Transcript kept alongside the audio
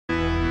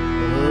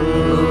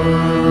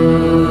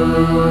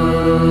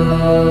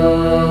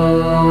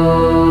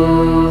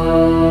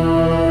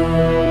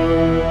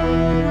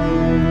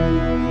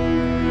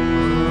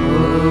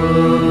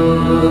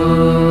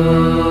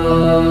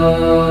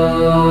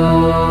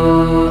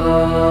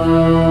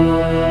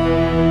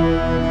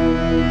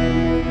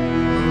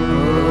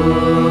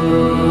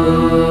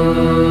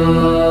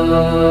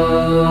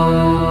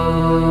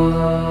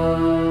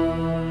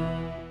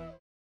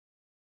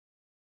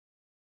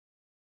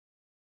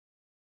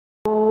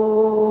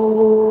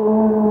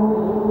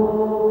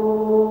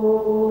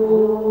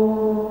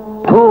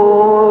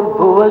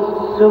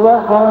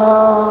भूर्भुवस्सुवः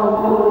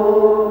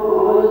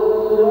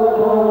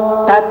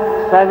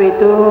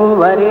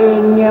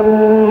तत्सवितुर्वरेण्यं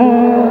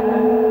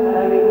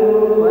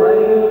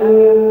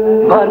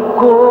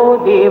भर्गो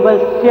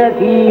देवस्य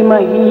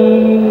धीमहि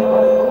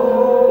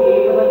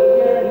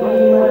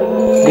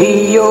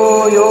धियो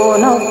यो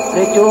नः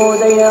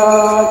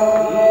प्रचोदयात्।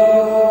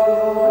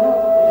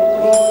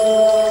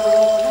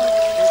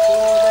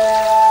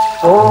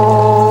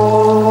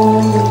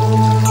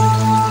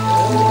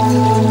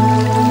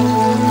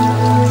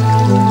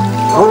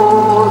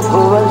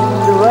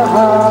 भूर्भुवस्सुवः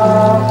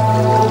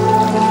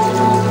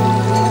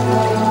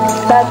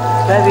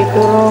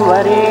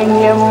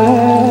तत्सवितुर्वरेण्यं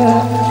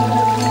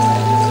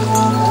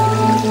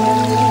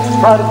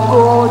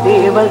भर्गो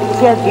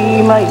देवस्य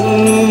धीमहि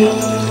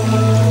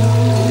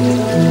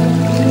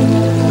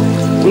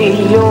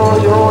धियो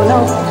यो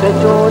नः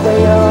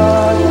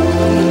प्रचोदयात्।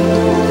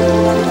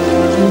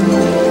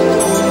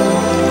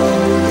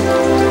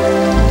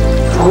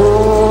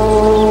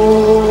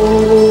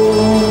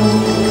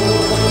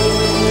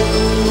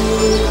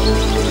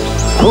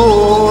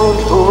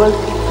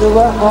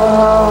 भूर्भुवस्सुवः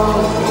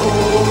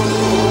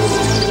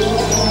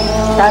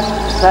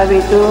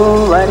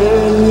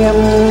तत्सवितुर्वरेण्यं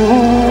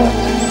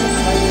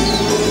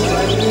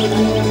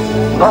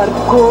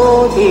भर्गो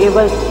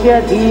देवस्य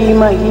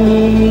धीमहि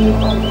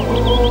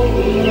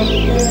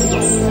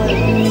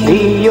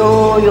धियो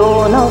यो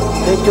नः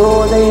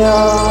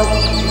प्रचोदयात्।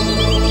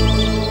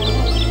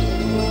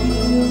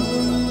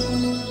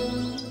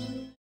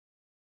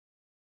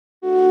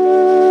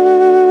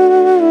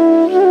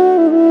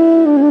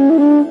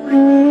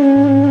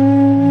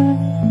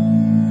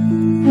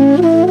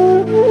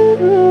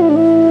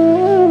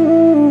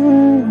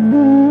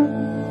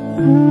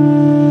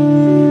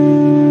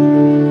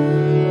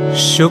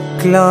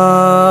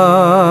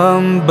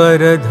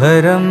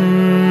 शुक्लाम्बरधरं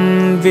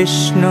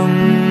विष्णुं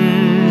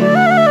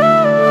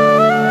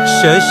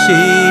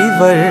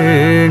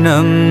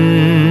शशिवर्णं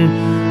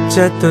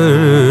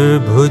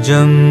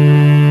चतुर्भुजं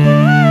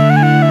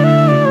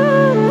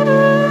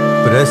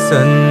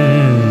प्रसन्नवदनं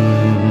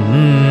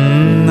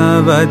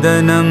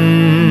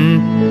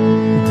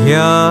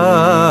ध्यायेत्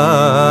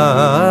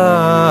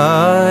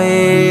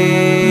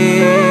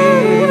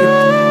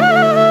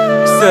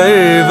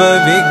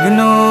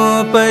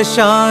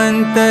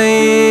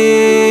सर्वविघ्नोपशान्तये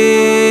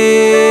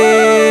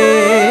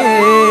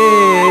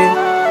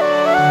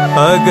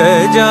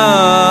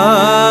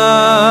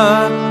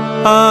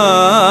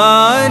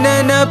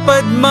अगजानन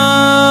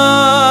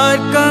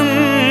पद्मार्कं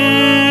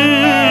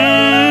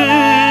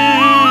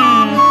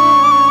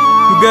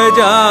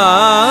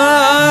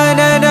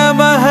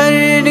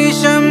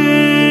गजाननमहर्निशम्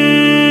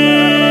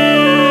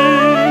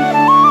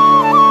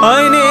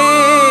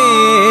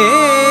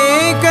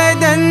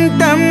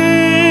अनेकदन्तं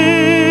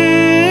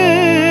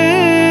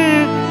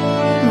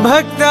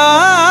भक्तानां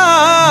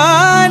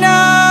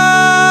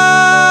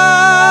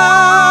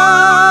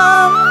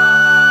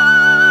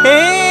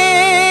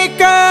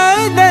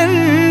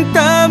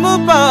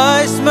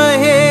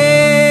एकदन्तमुपास्महे।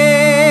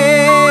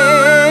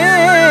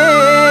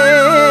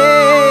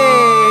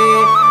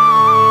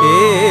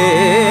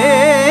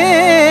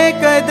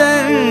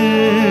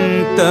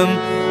 एकदन्तम्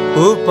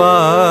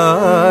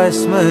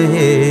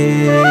उपास्महे।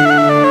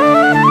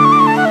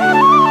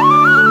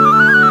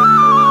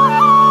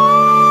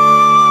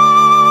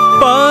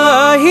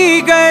 पाहि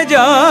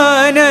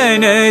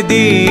गजानन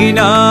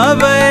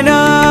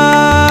दीनावना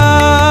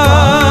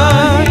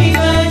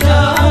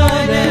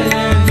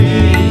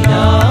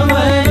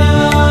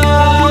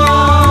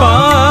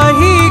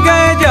पाहि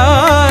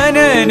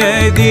गजानन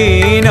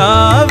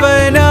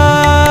दीनावना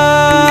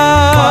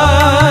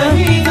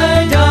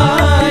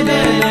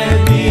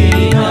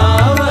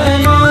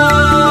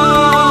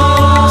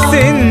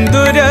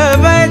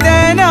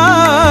सिन्दूरवदना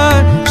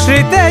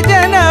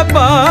श्रितजनपालना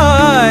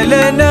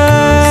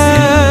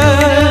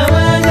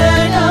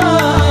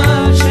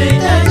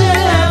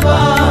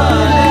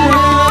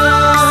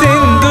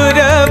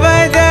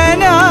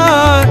सिन्दूरवदना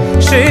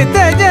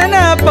श्रितजनपालना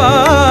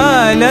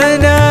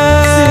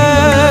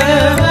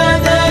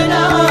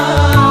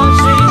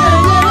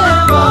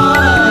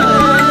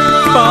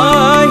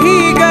पाहि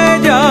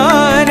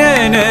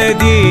गजानन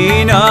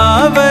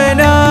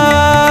दीनावना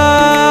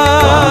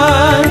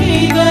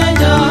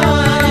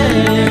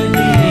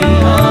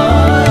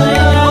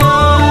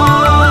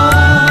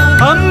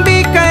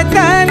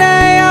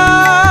अंबिकतनया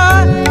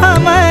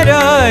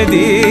अमराधीश्वर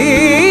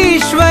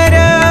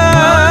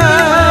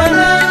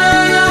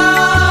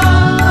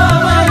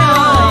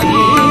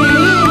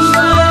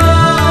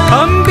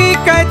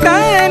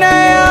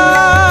अंबिकतनया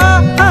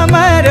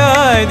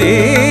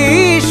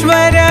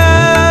अमराधीश्वर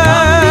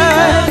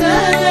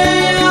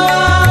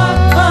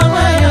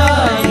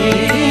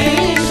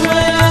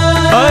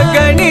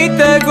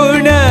अगणित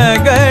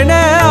गुणगण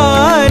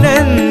आनन्ददायक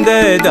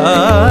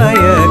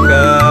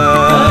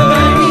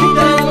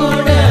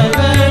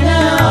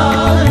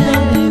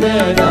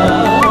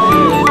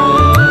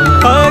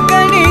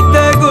अगणित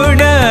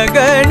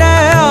गुणगण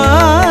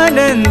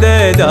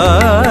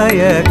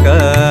आनन्ददायक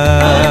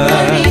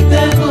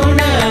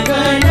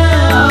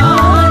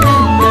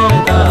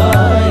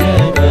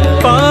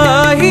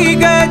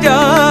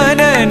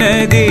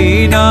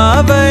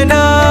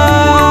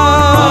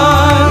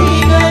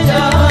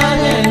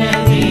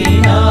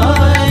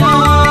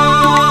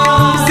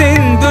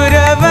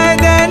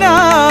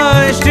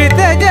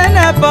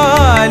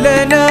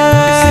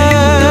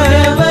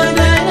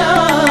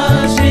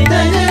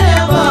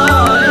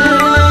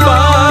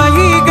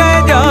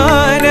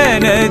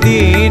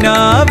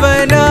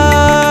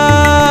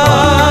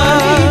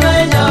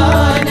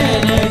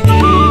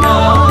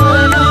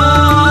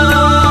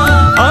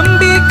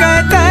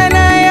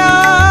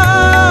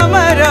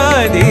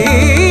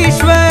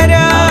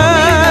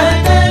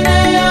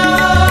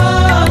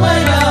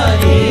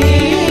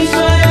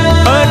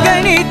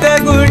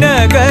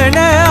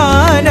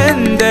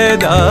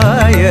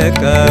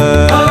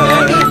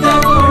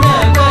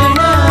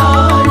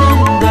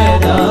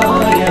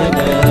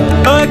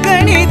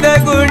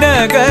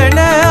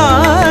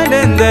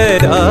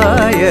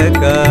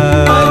दायक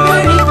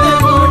अगणित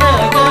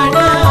गुणगण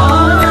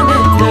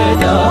आनन्ददायक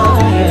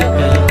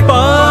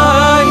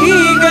पाहि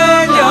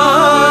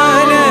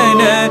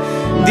गजानन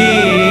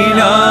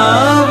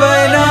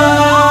दीनावला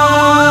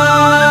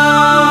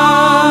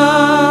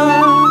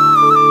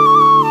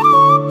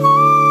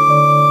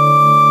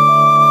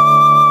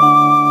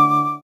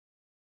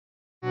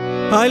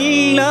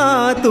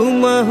अल्लाह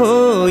तुम हो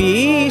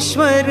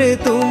ईश्वर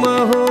तुम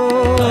हो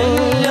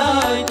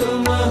अल्लाह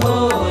तुम हो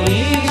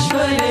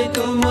ईश्वर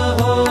तुम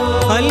हो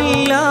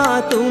अल्लाह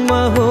तुम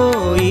हो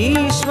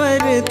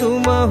ईश्वर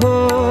तुम हो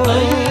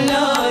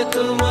अल्लाह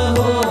तुम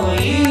हो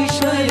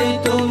ईश्वर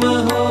तुम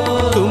हो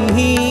तुम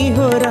ही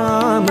हो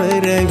राम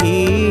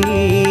रहीम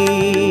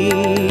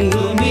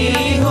तुम ही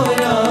हो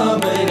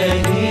राम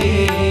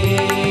रहीम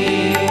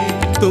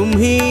तुम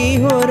ही हो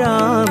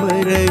राम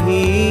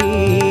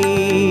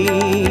रहीम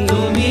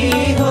तुम ही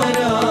हो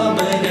राम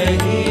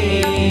रहीम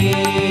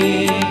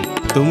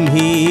तुम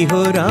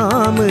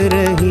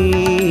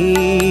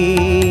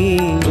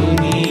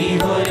ही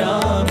हो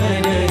राम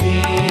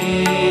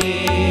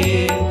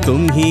रहीम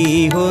तुम ही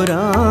हो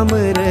राम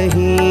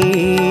रहीम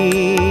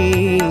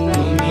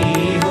तुम ही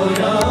हो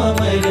राम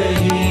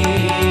रहीम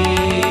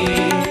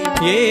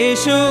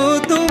यीशु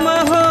तुम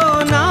हो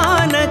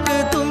नानक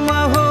तुम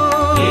हो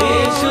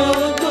यीशु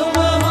तुम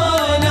हो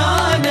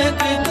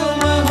नानक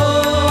तुम हो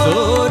तो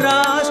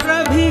राष्ट्र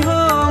भी हो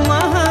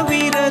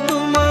महावीर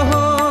तुम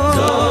हो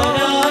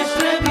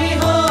राष्ट्र भी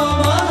हो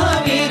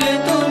महावीर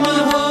तुम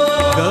हो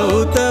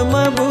गौतम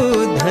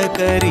बुद्ध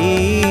करी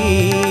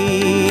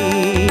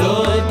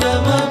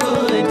गौतम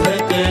बुद्ध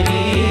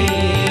करी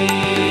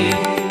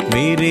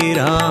मेरे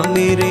राम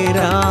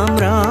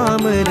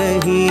राम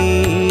रही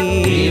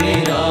मेरे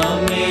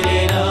राम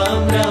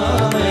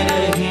राम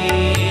रही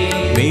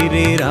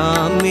मेरे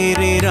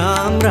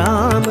राम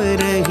राम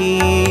रही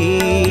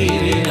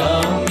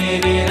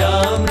मेरे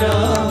राम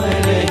राम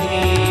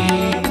रही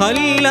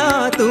अल्लाह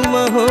तुम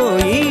हो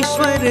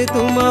ईश्वर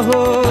तुम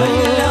हो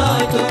अल्लाह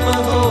तुम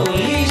हो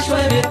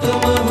ईश्वर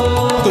तुम हो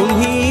तुम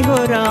ही हो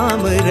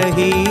राम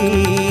रही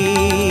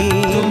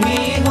तुम ही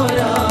हो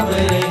राम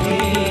रही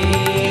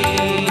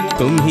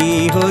तुम ही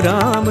हो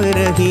राम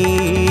रही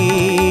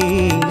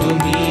तुम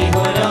ही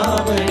हो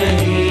राम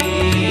रही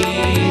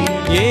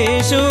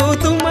यीशु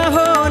तुम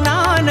हो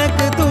नानक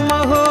तुम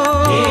हो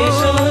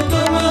यीशु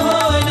तुम हो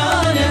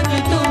नानक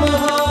तुम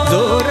हो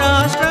जो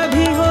राष्ट्र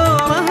भी हो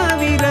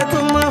महावीर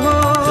तुम हो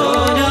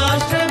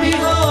राष्ट्र भी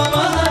हो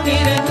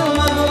महावीर तुम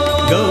हो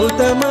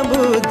गौतम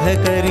बुद्ध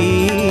करी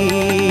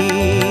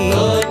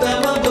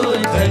गौतम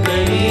बुद्ध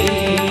करी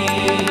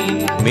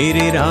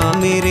मेरे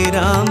राम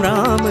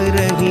राम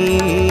रही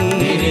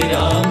मेरे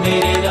राम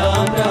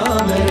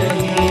राम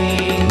रही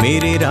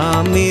मेरे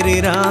राम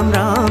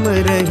राम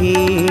रही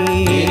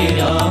मेरे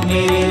राम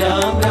राम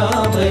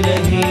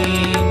रही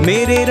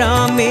मेरे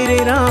राम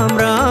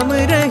राम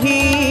रही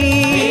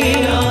मेरे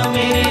राम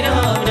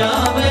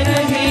राम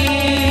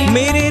रही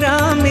मेरे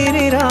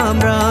राम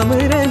राम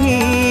रही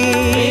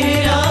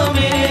मेरे राम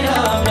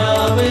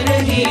राम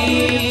रही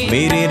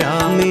मेरे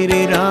राम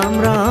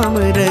राम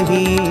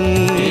रही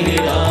मेरे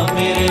राम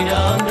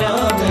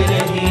राम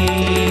रही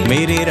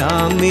मेरे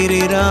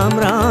राम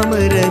राम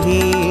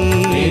रही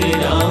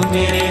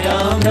मेरे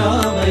राम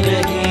राम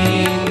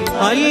रही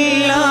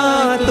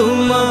अल्लाह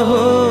तुम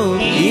हो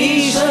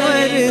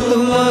ईश्वर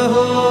तुम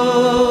हो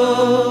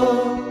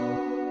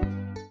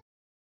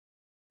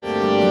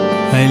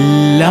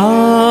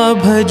अल्लाह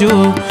भजो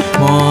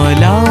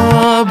मौला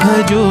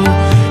भजो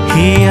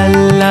हे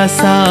अल्लाह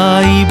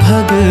साई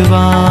भगवान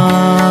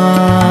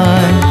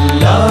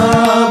अल्लाह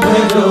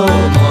भजो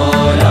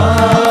मौला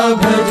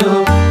भजो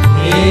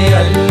हे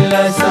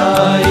अल्लाह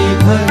साई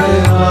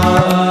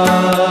भगवान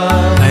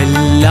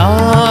अल्लाह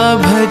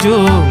भजो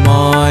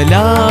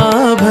मौला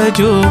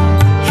भजो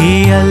हे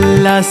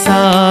अल्लाह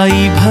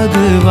साई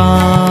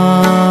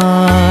भगवान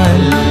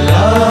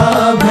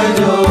अल्लाह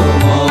भजो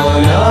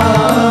मौला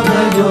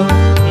भजो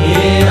हे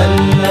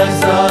अल्लाह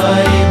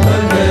साई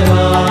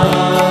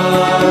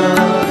भगवान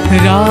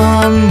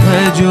राम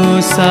भजो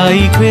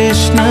साई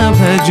कृष्ण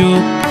भजो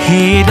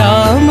हे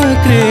राम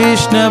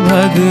कृष्ण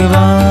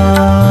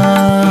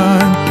भगवान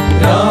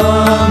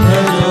राम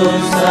भजो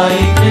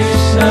साई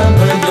कृष्ण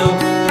भजो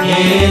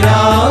हे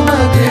राम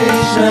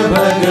कृष्ण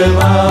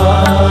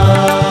भगवान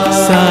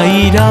साई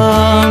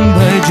राम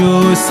भजो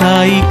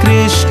साई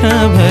कृष्ण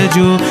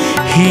भजो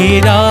हे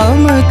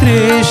राम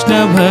कृष्ण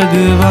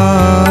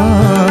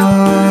भगवान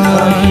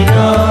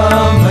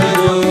राम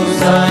भजो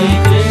साई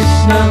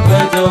कृष्ण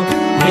भजो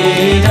हे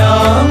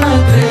राम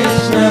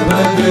कृष्ण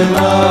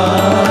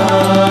भगवान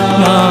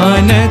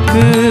नानक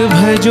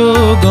भजो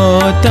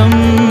गौतम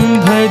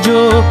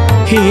भजो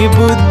हे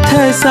बुद्ध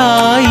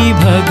साई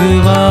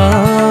भगवान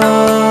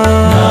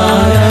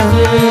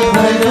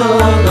भजो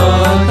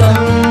गौतम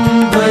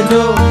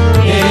भजो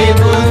हे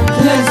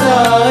बुद्ध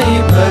साई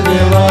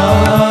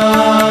भगवान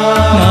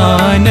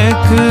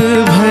नानक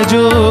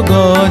भजो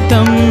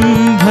गौतम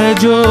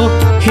भजो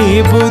हे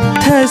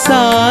बुद्ध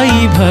साई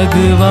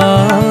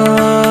भगवान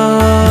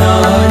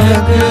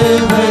नानक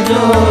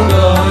भजो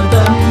गौतम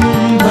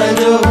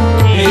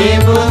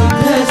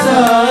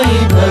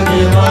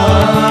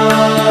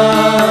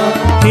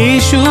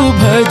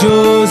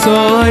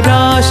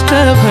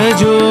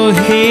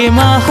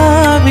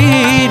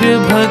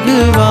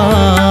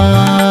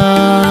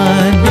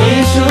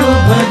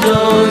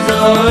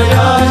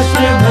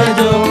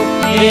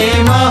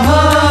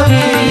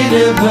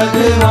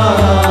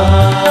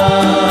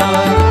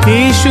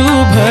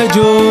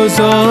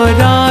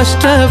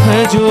राष्ट्र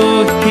भजो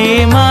हे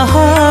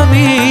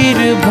महावीर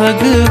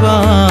भगवान।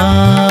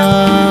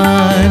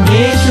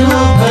 यीशु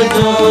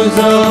भजो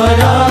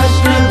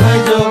राष्ट्र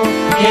भजो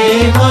हे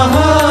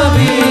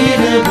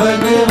महावीर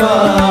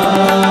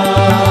भगवान।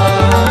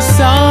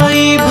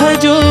 साई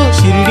भजो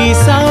शिरडी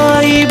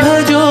साई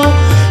भजो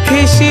हे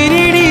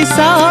शिरडी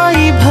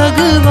साई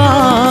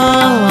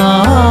भगवान।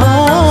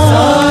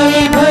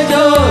 साई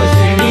भजो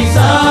शिरडी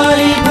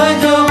साई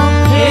भजो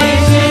हे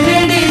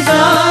शिरडी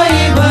साई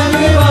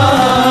भगवान।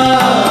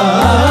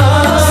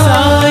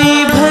 साई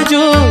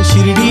भजो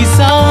शिरडी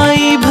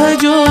साई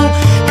भजो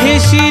हे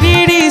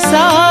शिरडी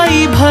साई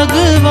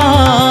भगवान।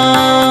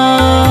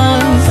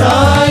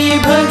 साई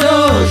भजो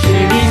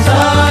शिरडी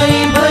साई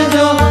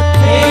भजो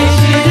हे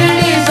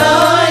शिरडी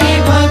साई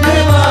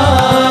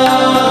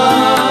भगवान।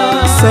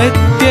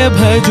 सत्य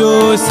भजो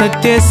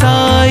सत्य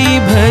साई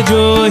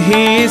भजो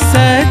हे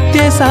सत्य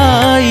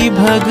साई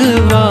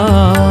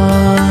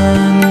भगवान।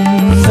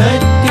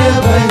 सत्य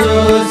भजो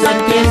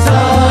सत्य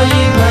साई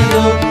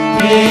भजो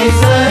हे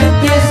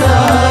सत्य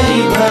साई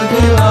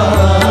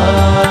भगवान।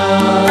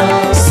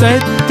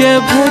 सत्य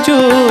भजो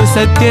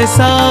सत्य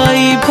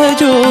साई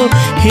भजो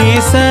हे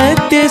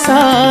सत्य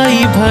साई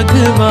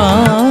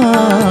भगवान।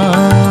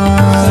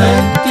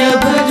 सत्य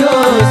भजो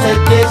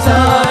सत्य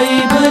साई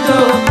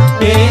भजो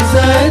हे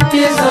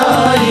सत्य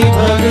साई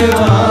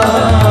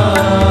भगवान।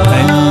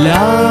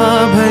 अल्लाह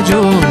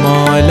भजो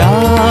मौला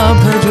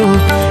भजो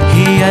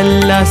हे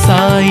अल्लाह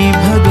साई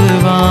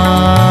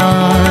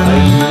भगवान।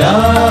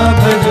 अल्लाह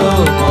भजो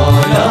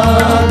मौला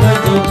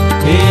भजो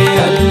हे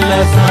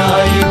अल्लाह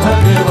साई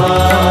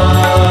भगवान।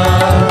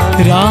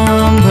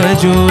 राम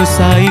भजो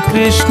साई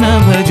कृष्ण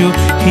भजो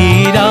हे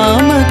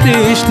राम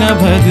कृष्ण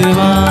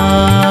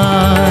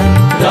भगवान।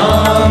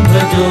 राम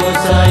भजो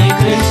साई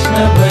कृष्ण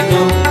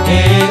भजो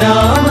हे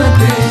राम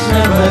कृष्ण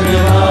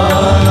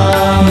भगवान।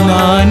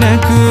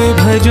 नानक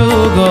भजो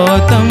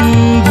गौतम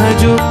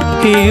भजो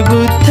हे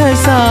बुद्ध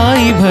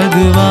साई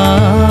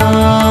भगवान।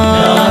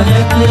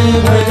 नानक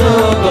भजो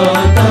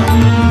गौतम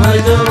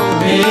भजो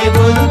हे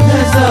बुद्ध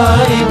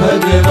साई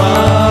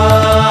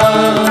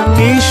भगवान।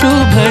 यीशु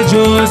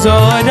भजो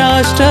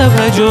राष्ट्र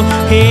भजो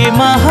हे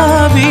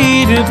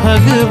महावीर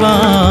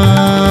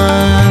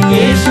भगवान।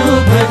 यीशु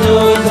भजो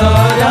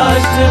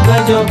राष्ट्र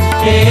भजो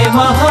हे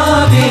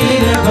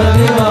महावीर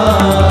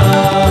भगवान।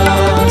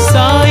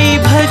 साई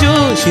भजो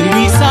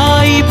शिरडी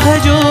साई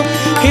भजो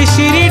हे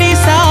शिरडी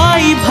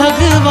साई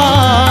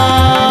भगवान।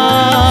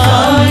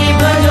 साई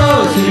भजो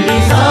शिरडी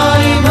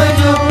साई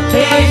भजो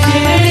हे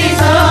शिरडी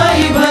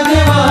साई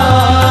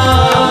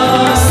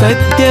भगवान।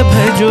 सत्य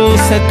भजो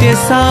सत्य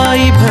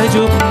साई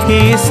भजो हे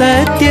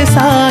सत्य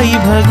साई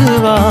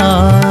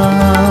भगवान।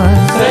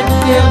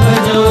 सत्य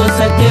भजो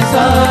सत्य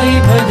साई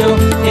भजो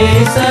हे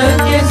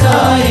सत्य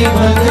साई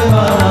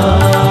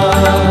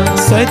भगवान।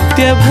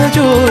 सत्य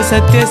भजो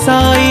सत्य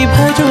साई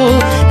भजो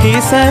हे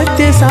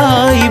सत्य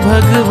साई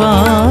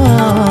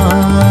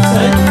भगवान।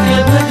 सत्य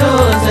भजो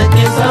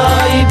सत्य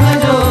साई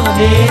भजो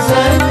हे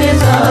सत्य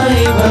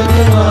साई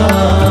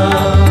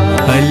भगवान।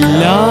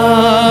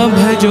 अल्लाह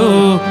भजो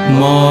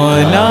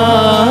मौला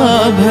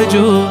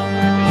भजो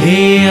हे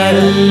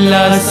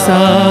अल्लाह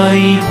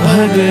साई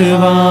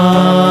भगवान।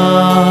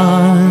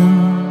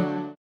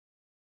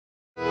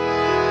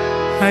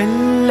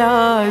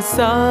 अल्लाह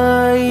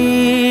साई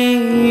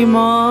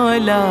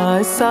मौला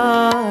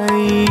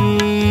साई।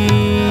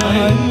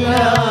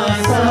 अल्लाह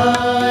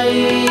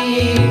साई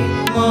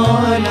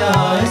मौला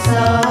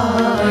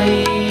साई।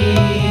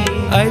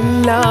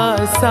 अल्लाह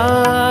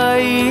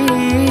साई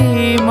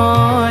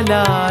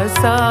मौला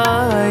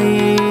साई।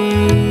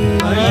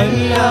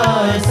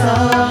 अल्लाह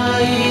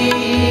साई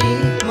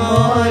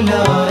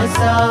मौला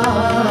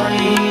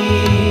साई।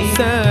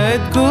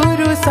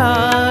 सद्गुरु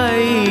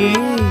साई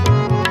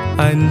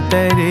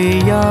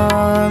अंतर्यामी।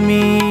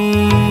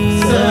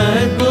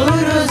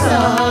 सद्गुरु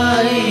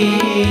साई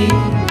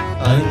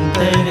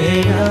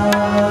अंतर्यामी।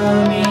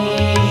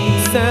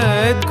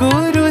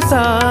 सद्गुरु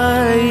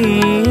साई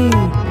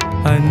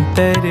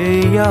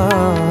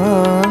अंतर्यामी।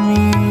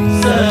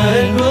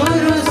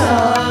 सद्गुरु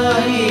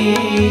साई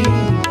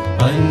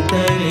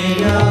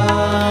अंतर्यामी।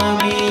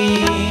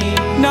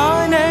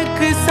 नानक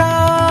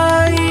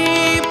साई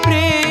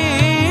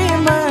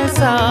प्रेम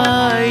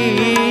साई।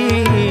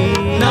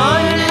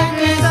 नानक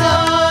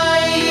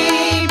साई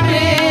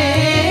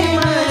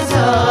प्रेम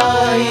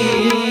साई।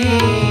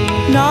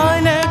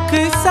 नानक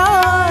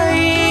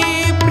साई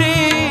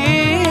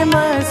प्रेम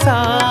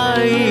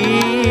साई।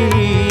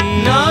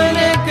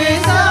 नानक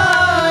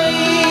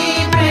साई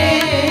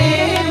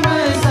प्रेम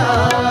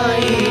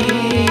साई।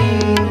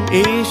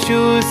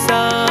 यीशु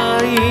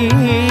साई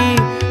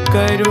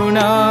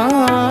करुणा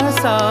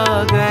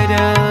सागर।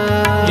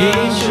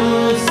 यीशु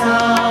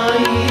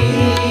साई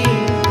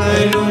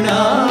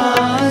करुणा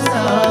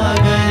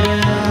सागर।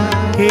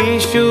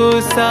 यीशु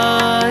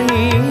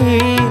साई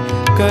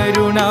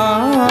करुणा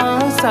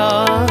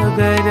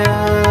सागर।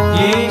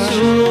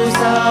 यीशु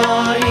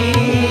साई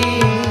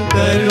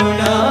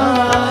करुणा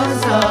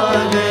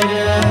सागर।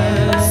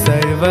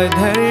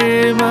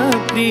 सर्वधर्म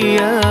प्रिय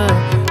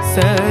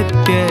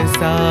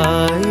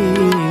साई।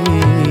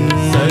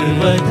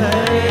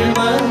 सर्वधर्म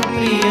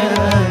प्रिय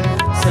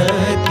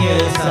सत्य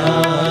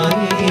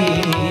साई।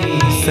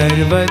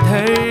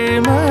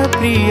 सर्वधर्म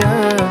प्रिय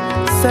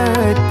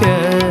सत्य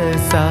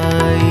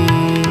साई।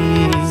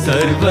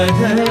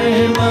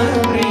 सर्वधर्म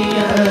प्रिय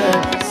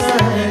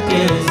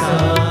सत्य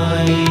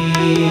साई।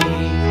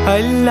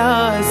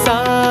 अल्लाह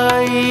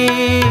साई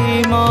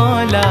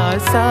मौला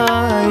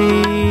साई।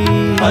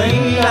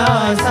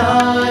 अल्लाह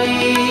साई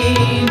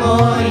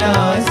मौला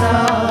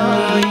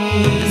साई।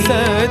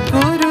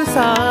 सद्गुरु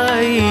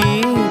साई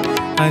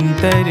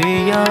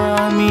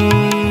अंतर्यामी।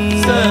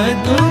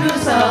 सद्गुरु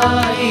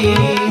साई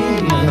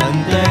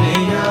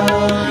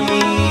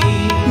अंतर्यामी।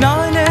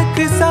 नानक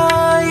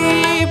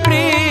साई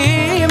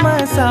प्रेम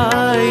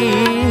साई।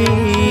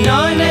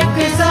 नानक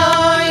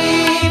साई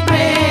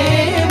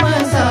प्रेम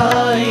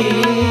साई।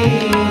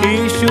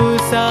 ईशु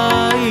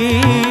साई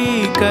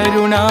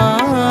करुणा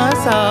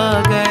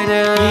सागर।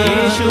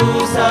 ईशु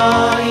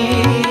साई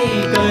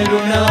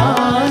करुणा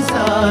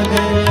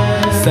सागर।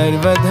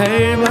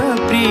 सर्वधर्म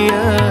प्रिय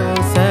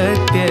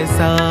सत्य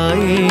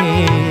साई।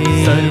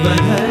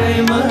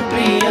 सर्वधर्म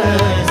प्रिय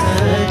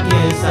सत्य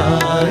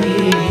साई।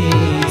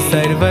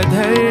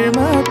 सर्वधर्म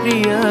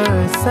प्रिय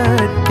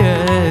सत्य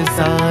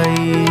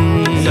साई।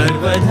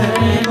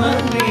 सर्वधर्म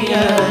प्रिय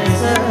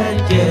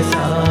सत्य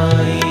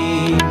साई।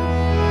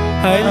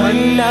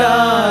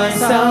 अल्लाह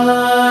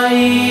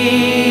साई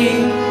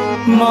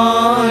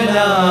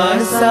मौला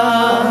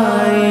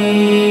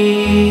साई।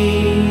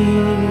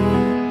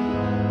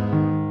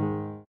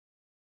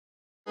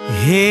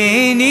 हे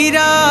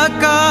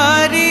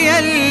निराकारी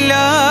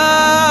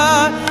अल्लाह,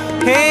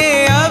 हे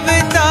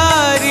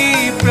अवतारी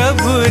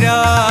प्रभु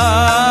राम।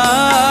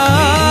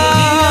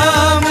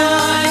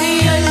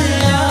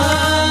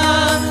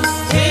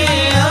 हे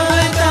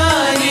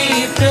अवतारी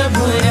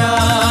प्रभु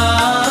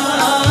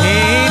राम। हे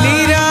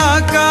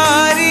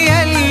निराकारी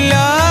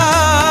अल्लाह,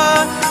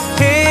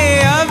 हे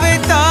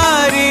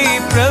अवतारी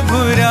प्रभु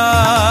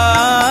राम।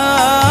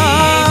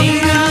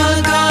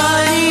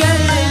 निराकारी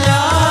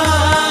अल्लाह।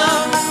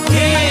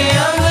 हे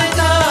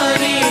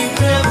अवतारी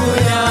प्रभु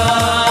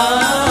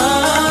राम।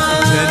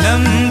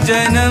 जन्म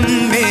जन्म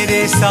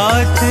मेरे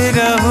साथ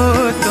रहो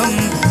तुम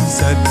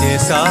सत्य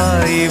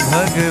साई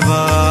भगवान।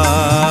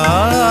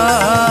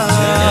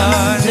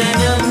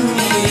 जन्म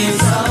मेरे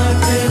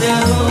साथ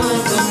रहो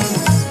तुम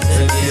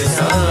सत्य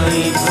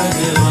साई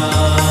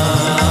भगवान।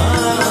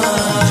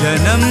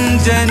 जन्म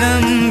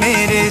जन्म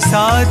मेरे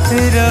साथ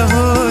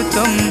रहो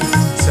तुम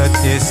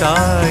सत्य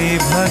साई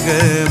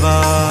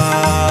भगवान।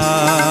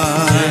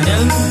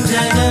 जन्म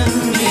जन्म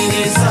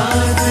मेरे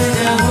साथ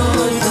रहो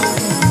तुम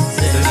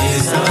सत्य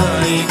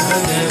साई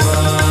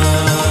भगवान।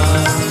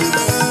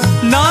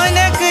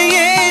 नानक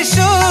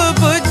यीशु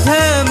बुद्ध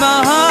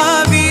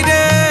महावीर।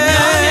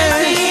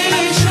 नानक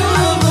यीशु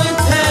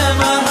बुद्ध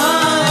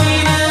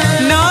महावीर।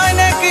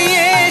 नानक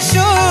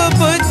यीशु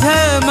बुद्ध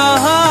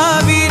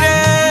महावीर।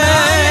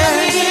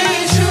 नानक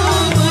यीशु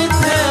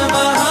बुद्ध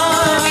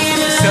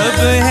महावीर। सब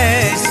है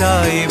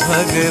साई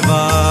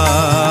भगवान।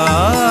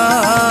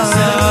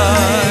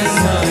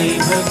 साई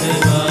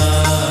भगवान।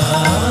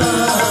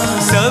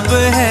 सब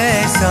है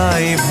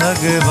साई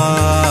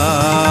भगवान।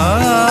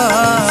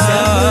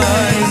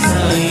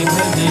 साई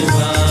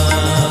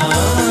भगवान।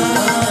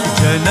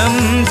 जन्म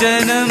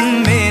जन्म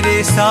मेरे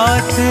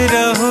साथ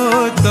रहो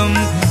तुम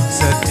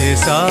सत्य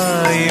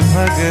साई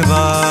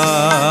भगवान।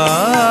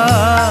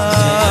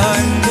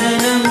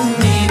 जन्म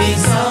मेरे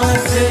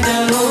साथ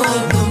रहो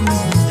तुम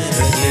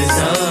सत्य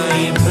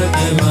साई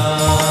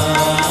भगवान।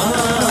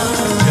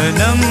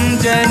 जन्म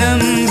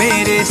जन्म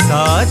मेरे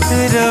साथ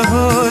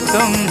रहो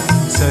तुम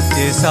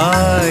सत्य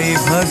साई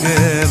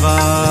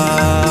भगवान।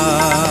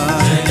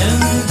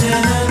 जन्म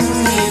जन्म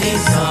मेरे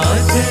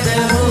साथ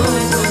रहो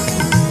तुम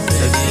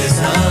सत्य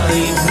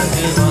साई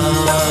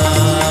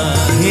भगवान।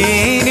 हे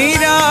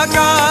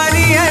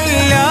निराकारी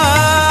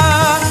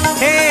अल्लाह,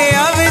 हे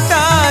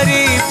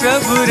अवतारी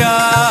प्रभु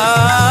राम।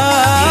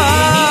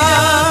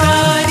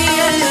 निराकारी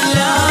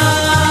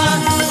अल्लाह।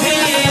 हे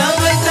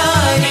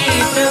अवतारी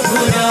प्रभु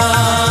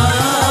राम।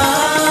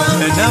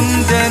 जन्म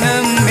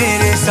जन्म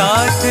मेरे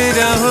साथ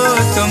रहो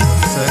तुम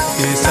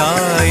सत्य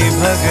साई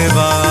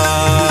भगवान।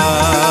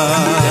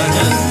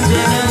 जन्म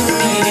जन्म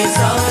मेरे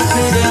साथ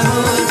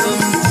रहो तुम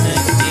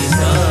सत्य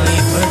साई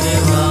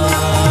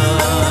भगवान।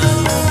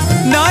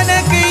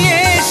 नानक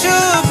यीशु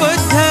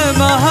बुद्ध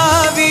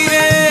महावीर।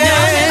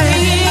 नानक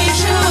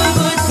यीशु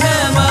बुद्ध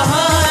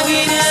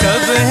महावीर।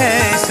 सब है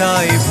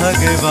साई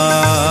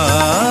भगवान।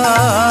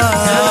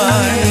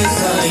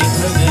 साई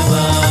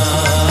भगवान।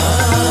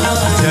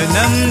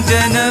 जन्म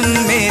जन्म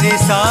मेरे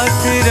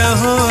साथ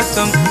रहो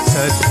तुम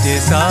सत्य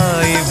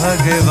साई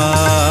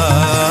भगवान।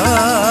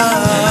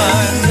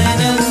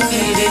 जन्म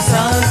मेरे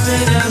साथ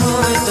रहो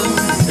तुम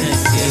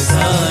सत्य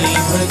साई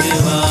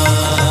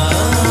भगवान।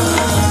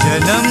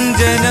 जन्म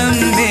जन्म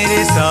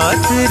मेरे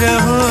साथ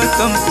रहो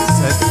तुम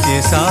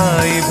सत्य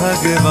साई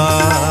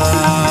भगवान।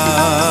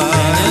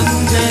 जन्म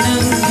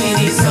जन्म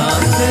मेरे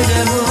साथ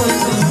रहो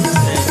तुम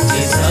सत्य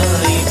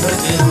साई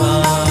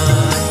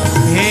भगवान।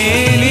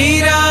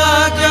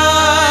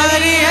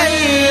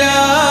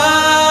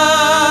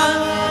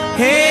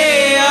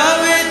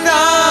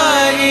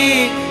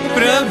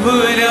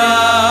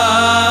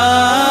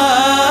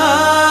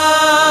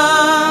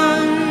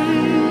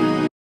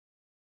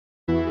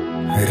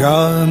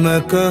 राम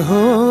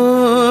कहो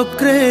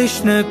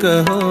कृष्ण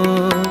कहो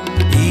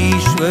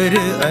ईश्वर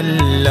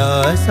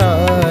अल्लाह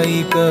साई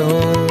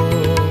कहो।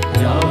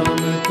 राम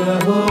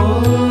कहो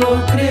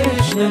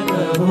कृष्ण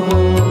कहो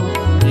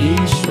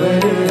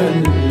ईश्वर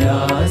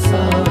अल्लाह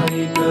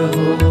साई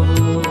कहो।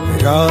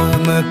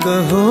 राम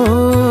कहो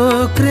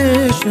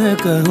कृष्ण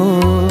कहो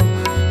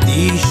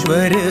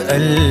ईश्वर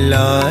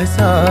अल्लाह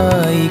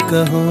साई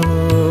कहो।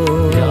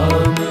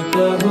 राम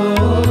कहो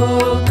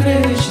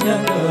कृष्ण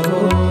कहो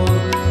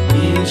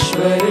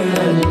ईश्वर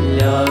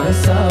अल्लाह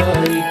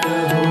साई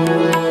कहो।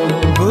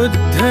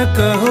 बुद्ध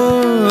कहो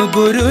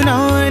गुरु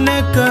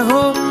नानक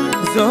कहो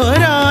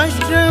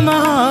सौराष्ट्र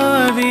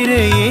महावीर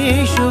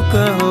यीशु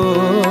कहो।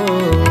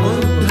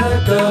 बुद्ध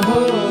कहो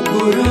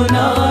गुरु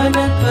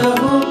नानक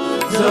कहो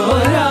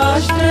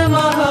सौराष्ट्र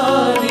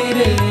महावीर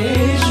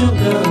यीशु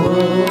कहो।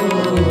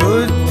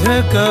 बुद्ध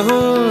कहो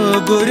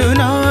गुरु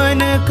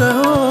नानक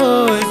कहो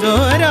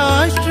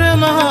सौराष्ट्र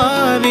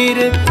महावीर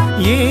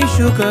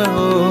यीशु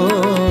कहो।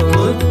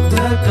 बुद्ध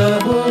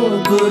कहो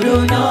गुरु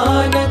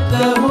नानक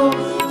कहो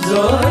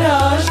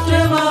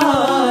सौराष्ट्र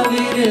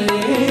महावीर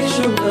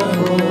यीशु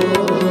कहो।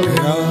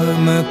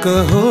 राम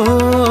कहो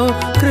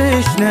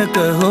कृष्ण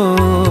कहो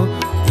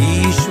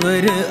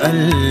ईश्वर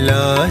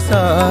अल्लाह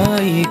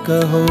साई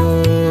कहो।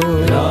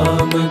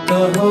 राम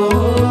कहो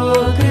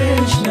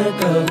कृष्ण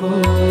कहो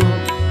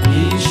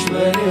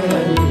ईश्वर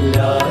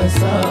अल्लाह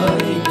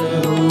साई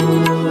कहो।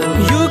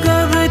 युग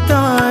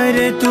अवतार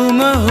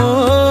तुम हो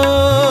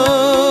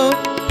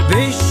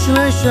विश्व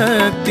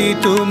शक्ति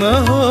तुम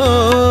हो।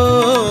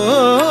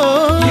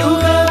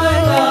 युग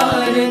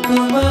अवतार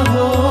तुम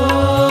हो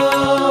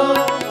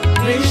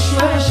विश्व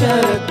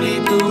शक्ति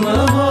तुम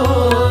हो।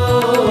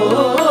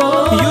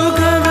 युग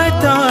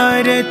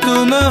अवतार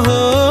तुम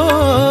हो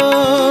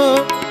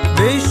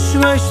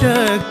विश्व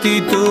शक्ति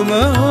तुम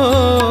हो।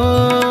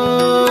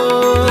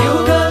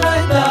 युग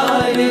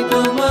अवतार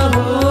तुम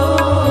हो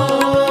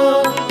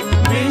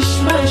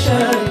विश्व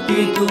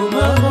शक्ति तुम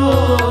हो।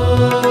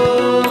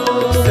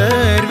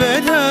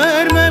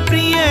 सर्वधर्म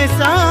प्रिय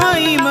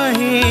साई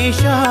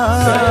महेशा।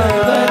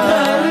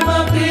 सर्वधर्म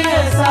प्रिय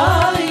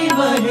साई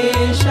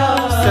महेशा।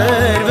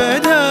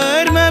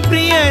 सर्वधर्म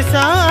प्रिय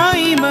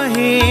साई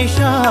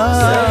महेशा।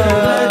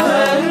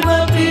 सर्वधर्म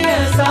प्रिय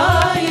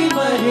साई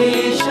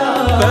महेशा।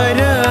 पर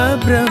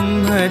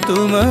ब्रह्म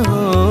तुम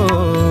हो।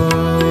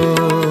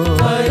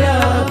 पर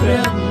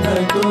ब्रह्म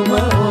तुम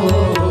हो।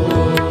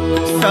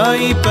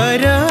 साई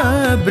पर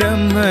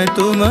ब्रह्म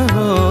तुम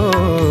हो।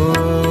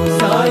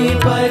 साई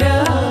पर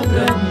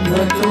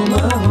ब्रह्म तुम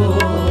हो।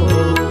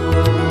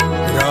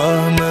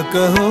 राम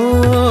कहो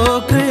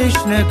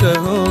कृष्ण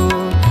कहो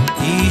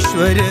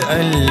ईश्वर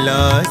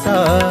अल्लाह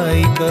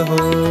साई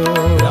कहो।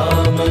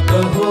 राम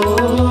कहो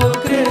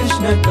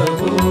कृष्ण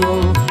कहो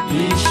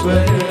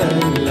ईश्वर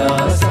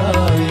अल्लाह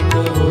साई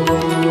कहो।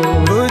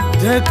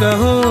 बुद्ध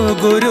कहो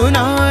गुरु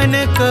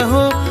नानक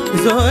कहो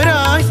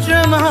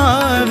सौराष्ट्र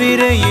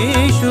महावीर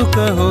यीशु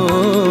कहो।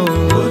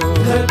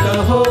 बुद्ध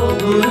कहो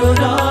गुरु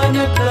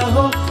नानक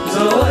कहो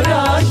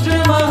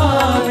सौराष्ट्र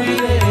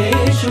महावीर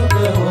यीशु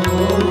कहो।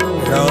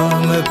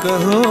 राम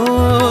कहो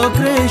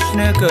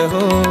कृष्ण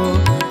कहो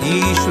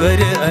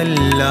ईश्वर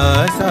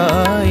अल्लाह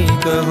साई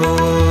कहो।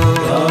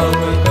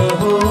 राम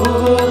कहो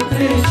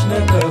कृष्ण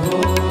कहो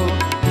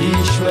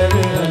ईश्वर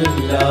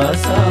अल्लाह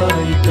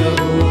साई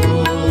कहो।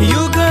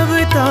 युग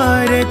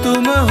अवतार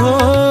तुम हो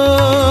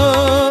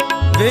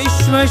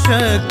विश्व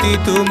शक्ति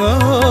तुम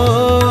हो।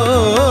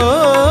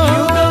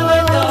 युग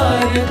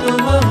अवतार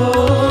तुम हो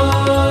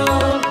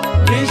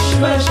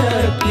विश्व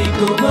शक्ति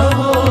तुम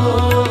हो।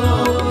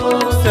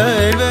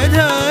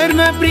 सर्वधर्म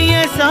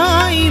प्रिय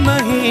साई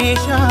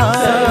महेशा।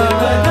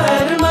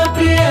 सर्वधर्म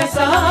प्रिय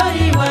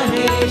साई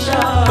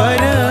महेशा।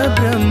 पर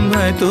ब्रह्म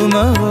तुम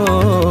हो।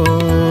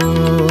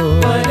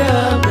 पर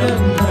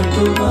ब्रह्म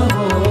तुम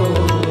हो।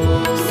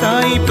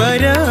 साई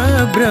पर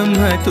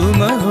ब्रह्म तुम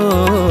हो।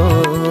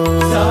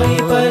 साई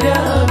पर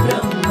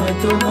ब्रह्म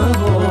तुम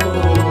हो।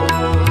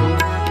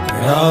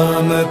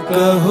 राम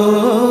कहो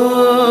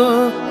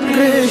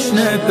कृष्ण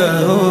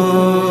कहो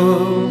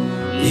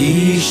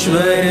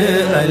ईश्वर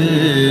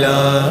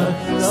अल्लाह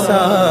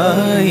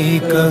साई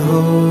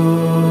कहो।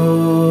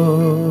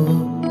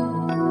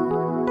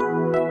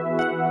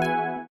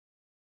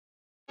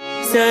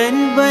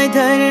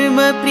 सर्वधर्म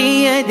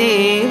प्रिय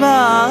देवा।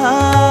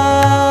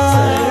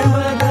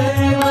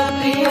 सर्वधर्म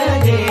प्रिय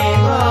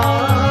देवा।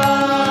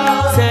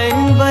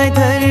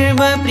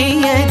 सर्वधर्म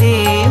प्रिय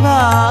देवा।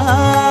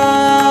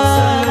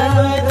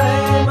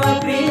 सर्वधर्म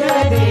प्रिय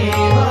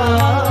देवा।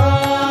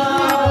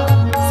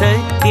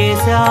 सत्य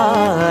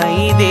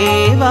साई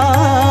देवा।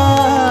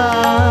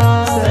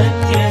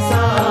 सत्य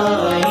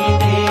साई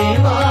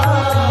देवा।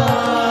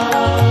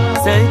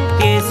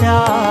 सत्य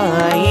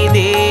साई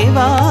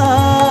देवा।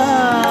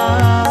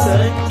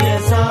 सत्य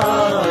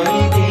साई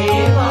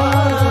देवा।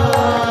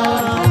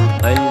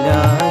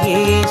 अल्लाह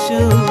येशु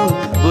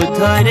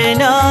बुद्धर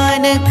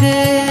नानक।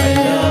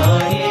 अल्लाह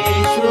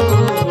येशु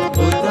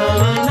बुद्ध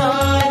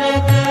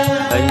नानक।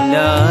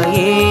 अल्लाह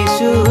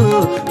येशु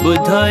बुद्ध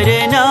बुद्धर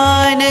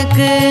नानक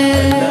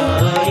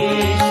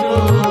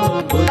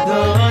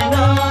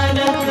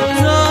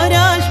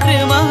सौराष्ट्र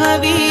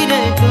महावीर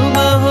तुम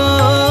हो,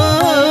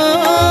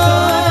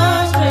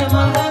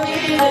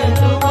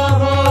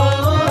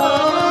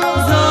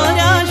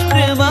 सौराष्ट्र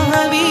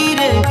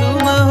महावीर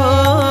तुम हो,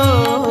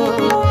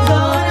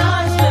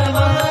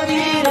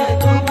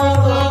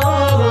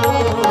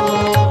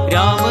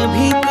 राम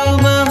भी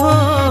तुम हो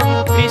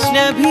कृष्ण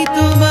भी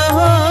तुम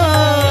हो,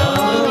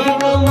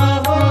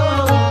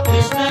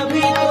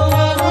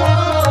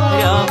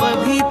 राम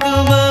भी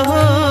तुम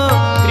हो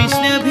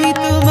कृष्ण भी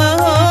तुम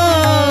हो,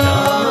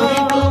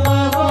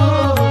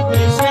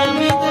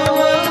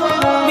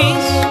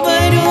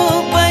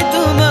 विश्वरूप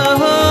तुम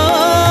हो,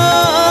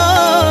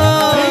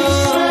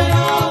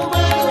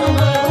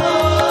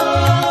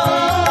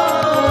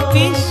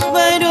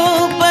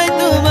 विश्वरूप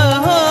तुम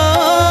हो,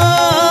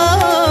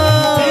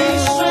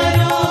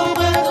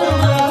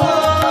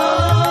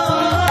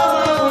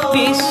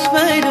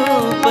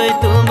 विश्वरूप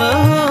तुम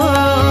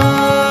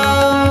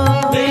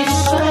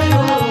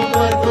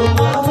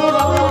हो,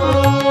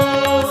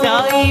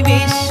 साई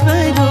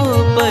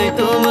विश्वरूप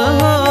तुम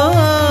हो,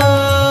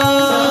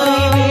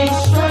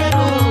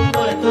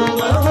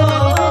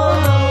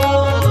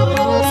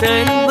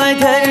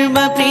 सर्वधर्म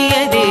प्रिय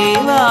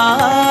देवा,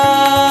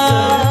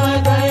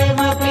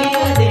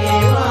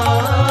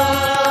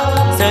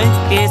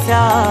 सत्य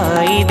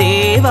साई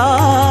देवा,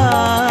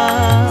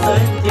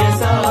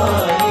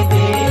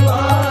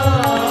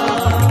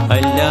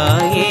 अल्लाह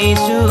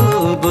यीशु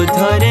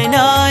बुद्धर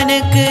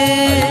नानक,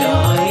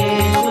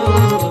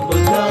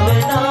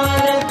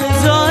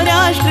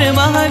 सौराष्ट्र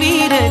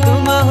महावीर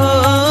तुम हो,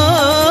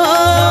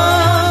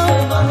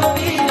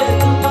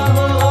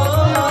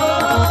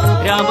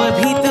 राम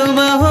भी तुम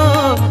हो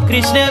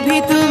कृष्ण भी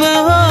तुम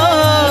हो,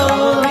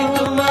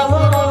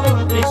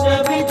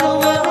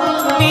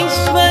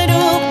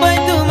 विश्वरूप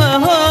तुम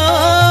हो,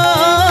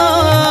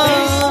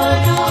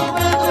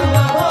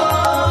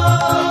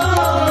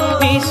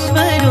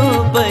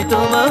 विश्वरूप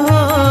तुम हो,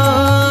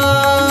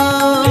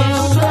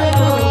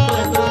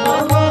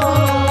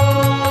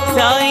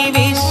 साई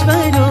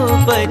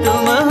विश्वरूप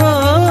तुम हो,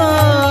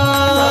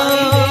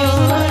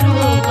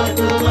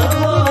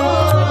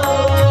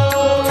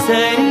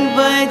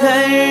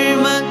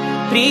 सर्वधर्म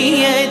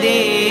प्रिय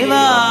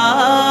देवा,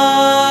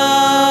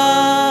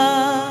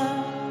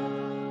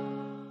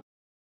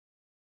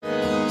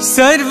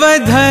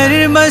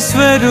 सर्वधर्म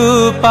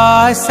स्वरूपा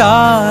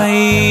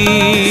साई,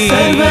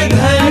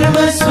 सर्वधर्म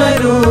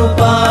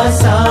स्वरूपा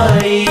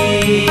साई,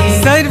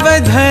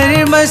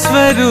 सर्वधर्म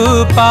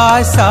स्वरूपा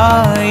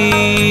साई,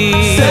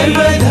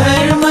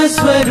 सर्वधर्म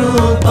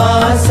स्वरूपा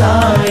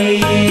साई,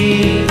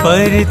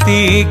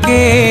 परती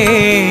के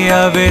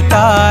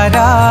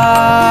अवतारा,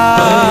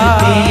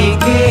 परती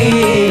के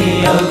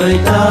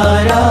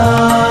अवतारा,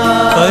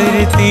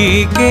 परती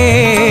के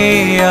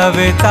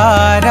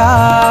अवतारा,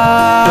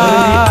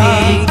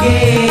 परती के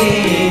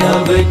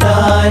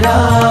अवतारा,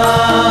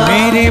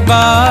 मेरे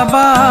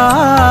बाबा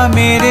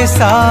मेरे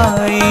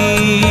साई,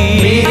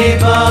 मेरे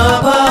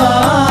बाबा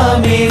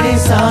मेरे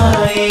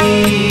साई,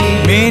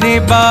 मेरे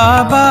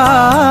बाबा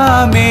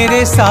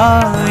मेरे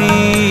साई,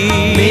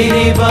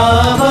 मेरे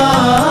बाबा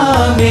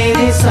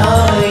मेरे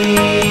साई,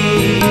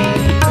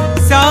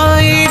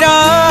 साई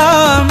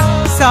राम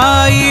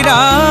साई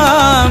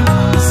राम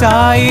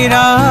साई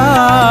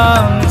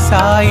राम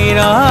साई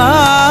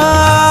राम,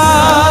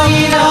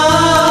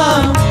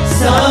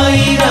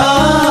 साई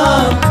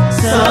राम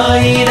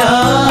साई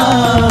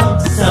राम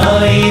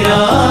साई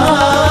राम,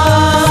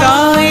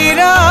 साई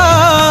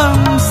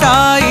राम,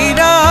 साई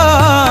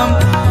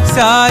राम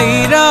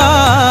साई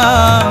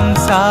राम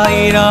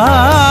साई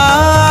राम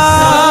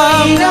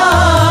साई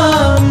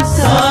राम,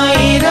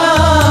 साई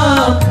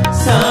राम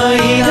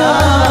साई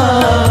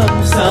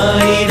राम,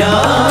 साई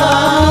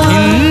राम,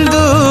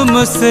 हिंदू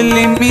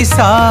मुस्लिम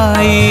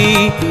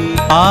ईसाई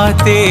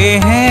आते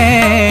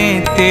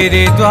हैं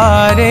तेरे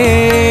द्वारे,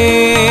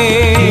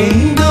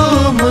 हिंदू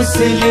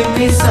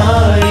मुस्लिम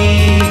ईसाई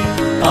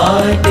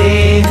आते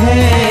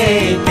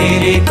हैं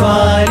तेरे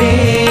द्वारे,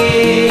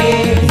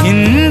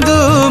 हिंदू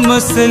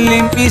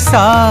मुस्लिम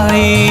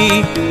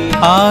ईसाई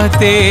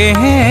आते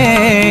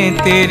हैं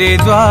तेरे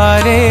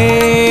द्वारे,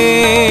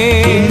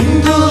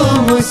 हिंदू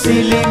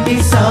मुस्लिम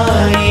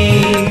ईसाई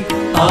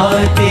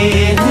आते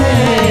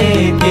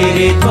हैं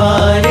तेरे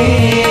द्वारे,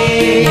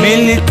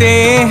 मिलते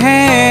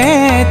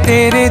हैं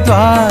तेरे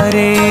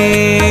द्वारे,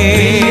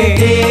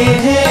 मिलते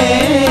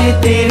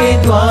हैं तेरे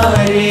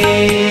द्वारे,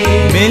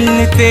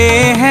 मिलते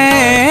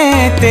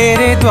हैं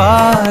तेरे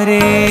द्वारे,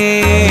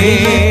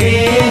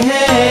 मिलते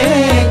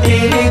हैं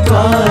तेरे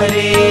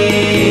द्वारे,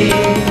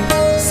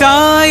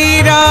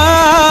 साई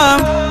राम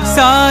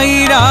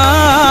साई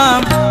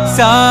राम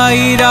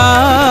साई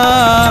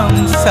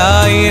राम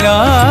साई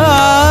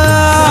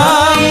राम,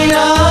 साई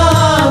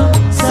राम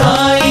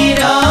साई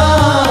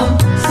राम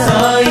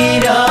साई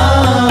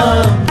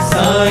राम,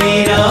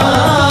 साई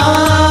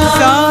राम,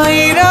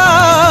 साई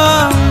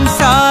राम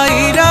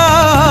साई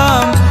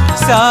राम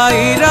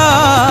साई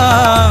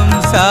राम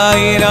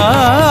साई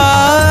राम,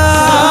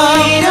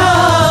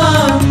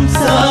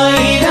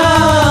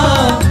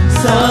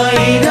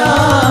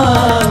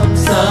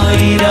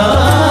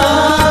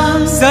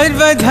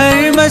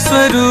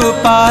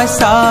 स्वरूपा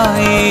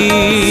साई,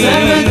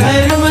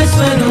 सर्वधर्म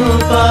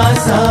स्वरूपा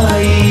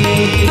साई,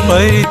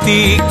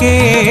 परती के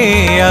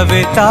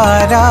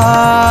अवतारा,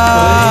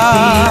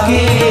 परती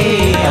के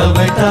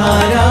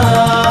अवतारा,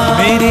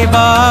 मेरे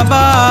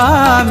बाबा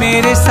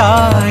मेरे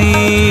साई,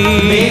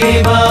 मेरे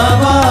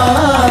बाबा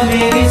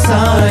मेरे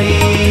साई।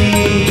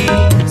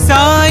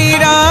 साई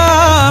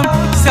राम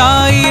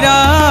साई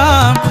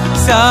राम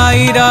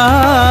साई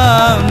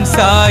राम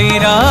साई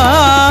राम,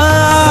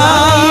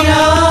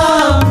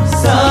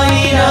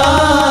 साई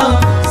राम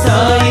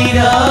साई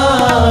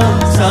राम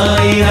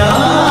साई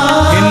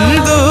राम।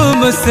 हिंदू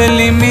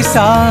मुस्लिम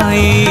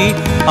ईसाई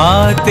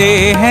आते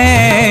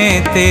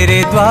हैं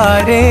तेरे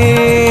द्वारे,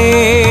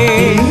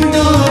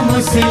 हिंदू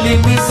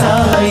मुस्लिम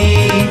ईसाई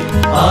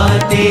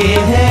आते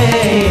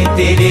हैं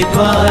तेरे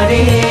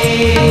द्वारे,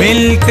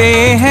 मिलते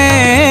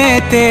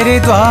हैं तेरे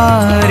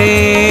द्वारे,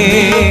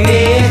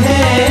 मिलते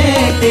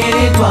हैं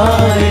तेरे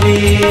द्वारे।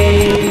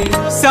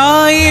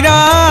 साई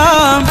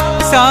राम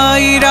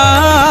साई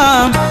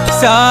राम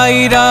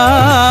साई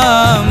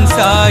राम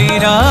साई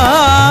राम,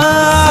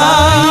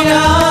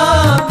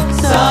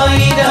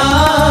 साई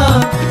राम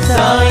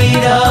साई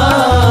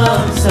राम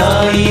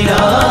साई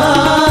राम,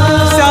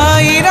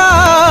 साई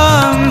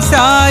राम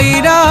साई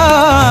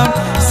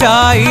राम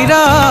साई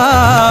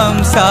राम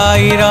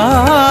साई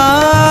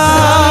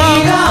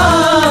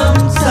राम,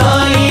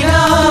 साई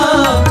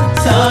राम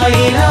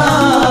साई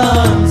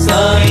राम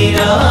साई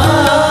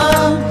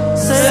राम,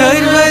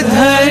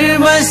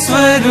 सर्वधर्म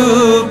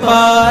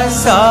स्वरूपा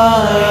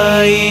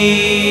Sai.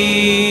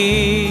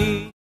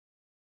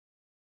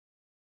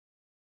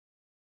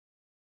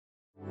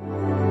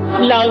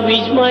 Love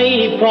is my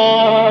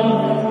form,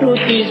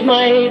 truth is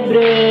my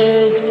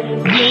breath,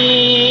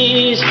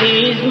 bliss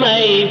is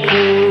my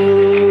food.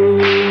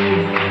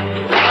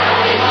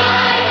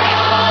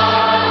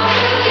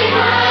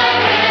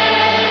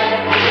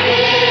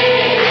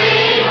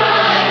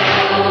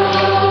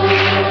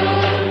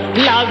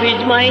 Love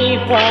is my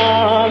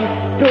form,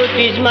 truth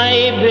is my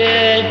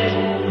breath,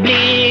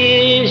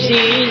 bliss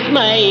is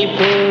my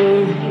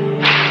food.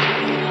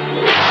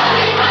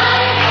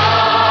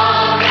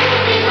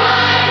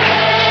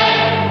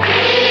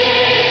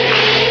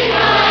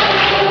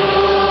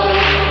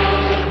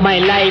 My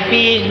life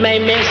is my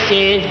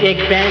message,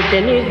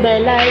 expansion is my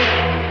life.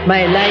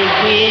 My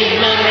life is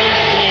my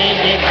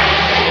message,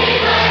 expansion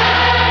is my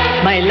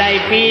life. My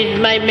life is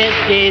my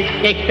message,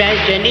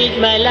 expansion is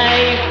my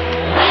life.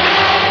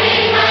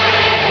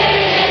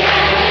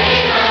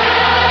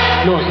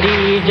 No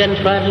reason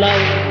for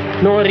love,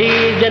 no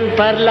reason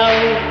for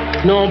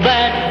love, no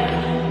birth,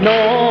 no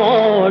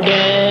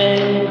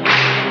death.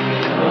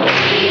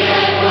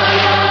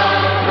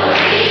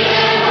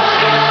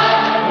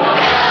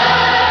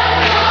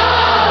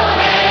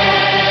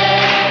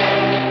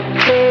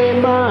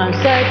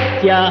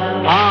 Satya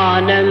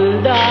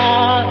Ananda,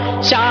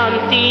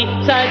 Shanti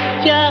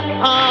Satya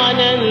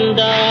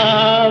Ananda.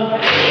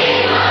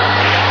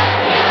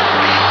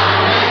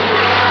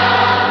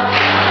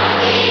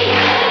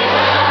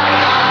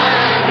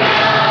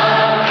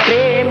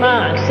 Prema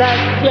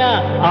Satya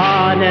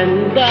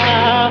Ananda,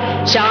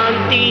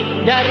 Shanti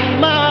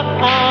Dharma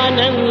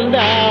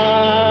Ananda.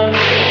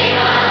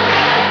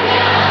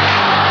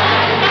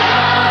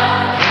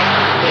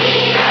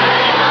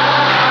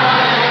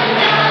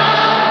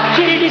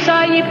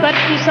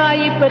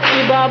 Sai Patti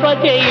Baba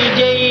Jai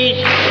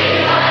Jai.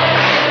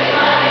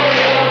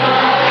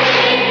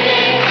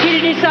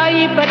 Shirdi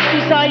Sai Patti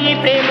Sai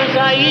Prema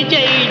Sai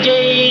Jai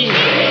Jai.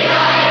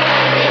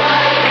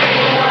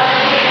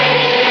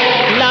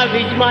 Love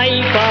is my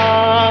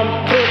form,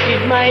 truth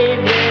is my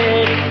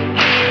breath,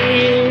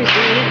 peace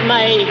is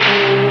my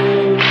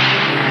food.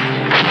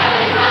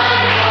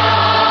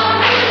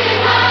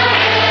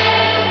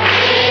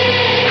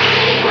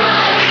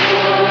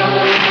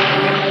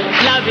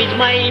 Love is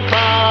my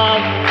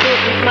form,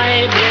 truth is my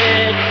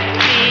breath,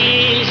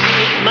 peace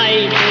is my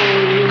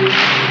food.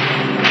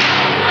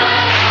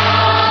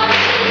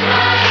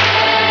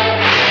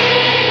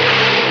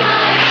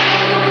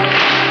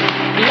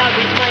 Love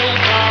is my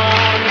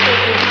form,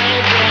 truth is my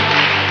breath,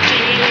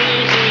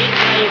 peace is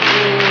my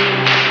food.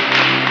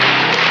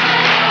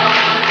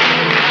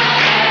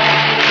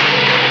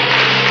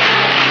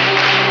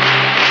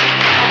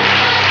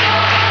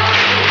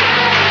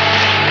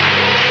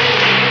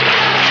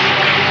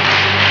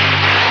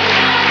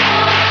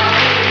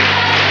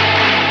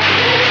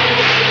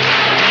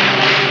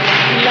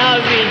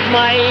 Love is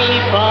my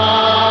form,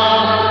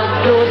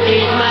 truth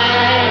is my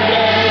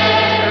breath,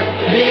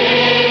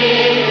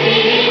 bliss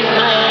is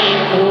my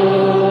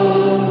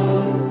food.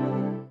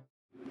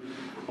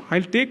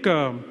 I'll take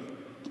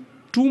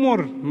two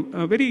more,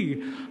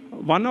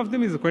 one of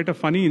them is quite a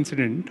funny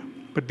incident,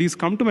 but these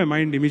come to my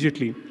mind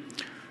immediately.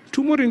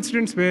 Two more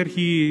incidents where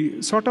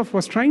he sort of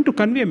was trying to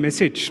convey a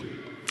message.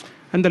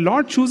 And the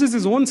Lord chooses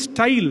his own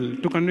style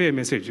to convey a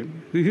message.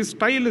 His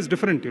style is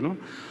different, you know.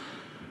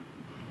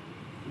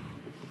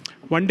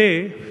 One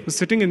day, he was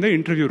sitting in the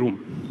interview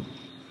room.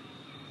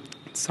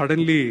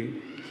 Suddenly,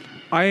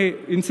 I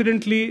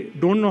incidentally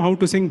don't know how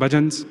to sing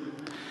bhajans.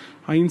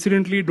 I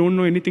incidentally don't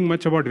know anything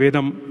much about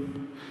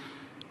Vedam.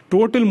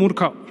 Total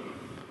murkha.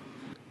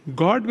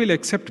 God will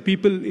accept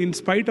people in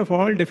spite of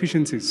all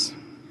deficiencies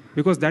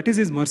because that is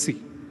His mercy.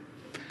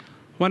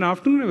 One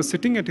afternoon I was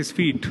sitting at His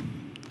feet.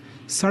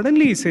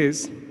 Suddenly He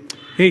says,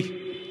 "Hey,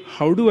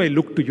 how do I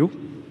look to you?"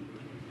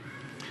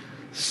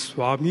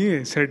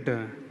 Swami said,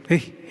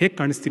 hey,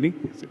 kanistini.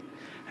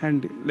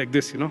 And like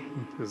this,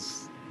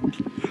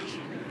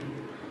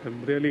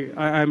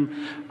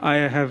 I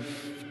have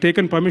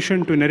taken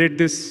permission to narrate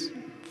this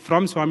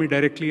from Swami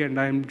directly, and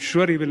I am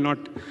sure he will not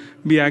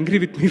be angry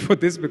with me for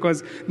this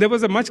because there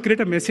was a much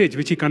greater message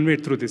which he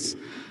conveyed through this.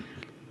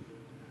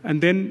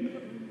 And then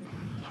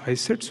I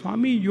said,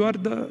 Swami,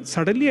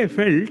 suddenly I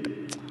felt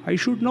I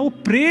should now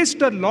praise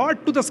the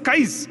Lord to the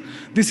skies.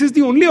 This is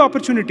the only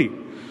opportunity.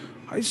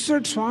 I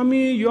said,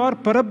 Swami, you are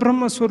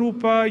Parabrahma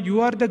Swarupa, you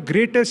are the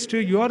greatest,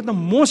 you are the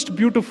most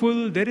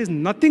beautiful, there is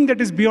nothing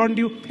that is beyond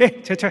you. Hey,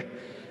 chacha,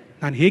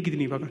 ನಾನು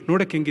ಹೇಗಿದ್ದೀನಿ ಇವಾಗ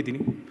ನೋಡಕ್ಕೆ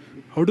ಹೆಂಗಿದ್ದೀನಿ?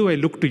 How do I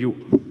look to you?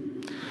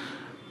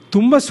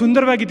 ತುಂಬ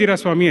ಸುಂದರವಾಗಿದ್ದೀರಾ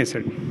ಸ್ವಾಮಿ, I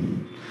said.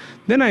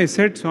 Then I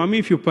said, Swami,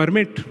 if you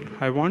permit,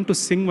 I want to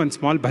sing one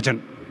small bhajan.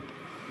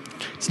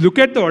 Look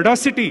at the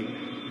audacity.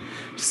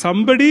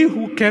 Somebody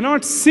who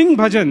cannot sing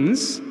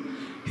bhajans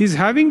is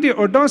having the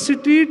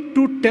audacity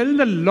to tell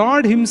the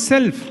Lord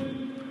Himself,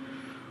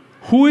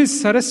 who is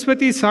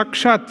Saraswati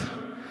Sakshat,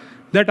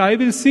 that I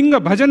will sing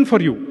a bhajan for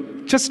you.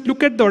 Just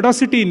look at the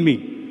audacity in me.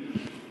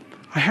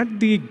 I had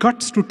the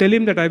guts to tell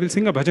him that I will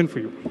sing a bhajan for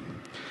you.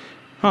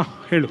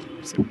 Hello.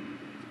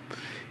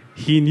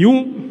 He knew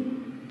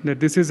that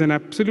this is an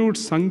absolute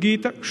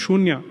Sangeeta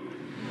Shunya.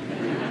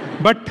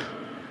 But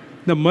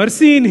the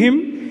mercy in him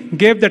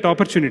gave that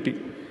opportunity.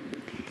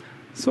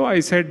 So I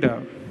said,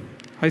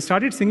 I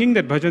started singing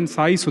that bhajan,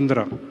 Sai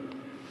Sundara.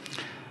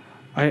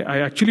 I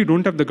actually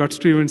don't have the guts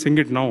to even sing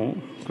it now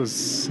because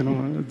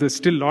there's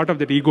still a lot of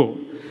that ego,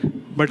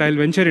 but I'll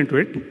venture into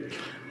it.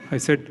 I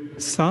said,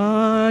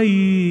 Sai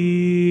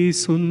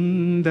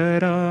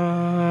Sundara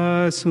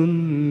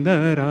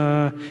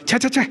Sundara. Cha,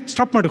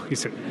 stop madu, he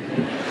said.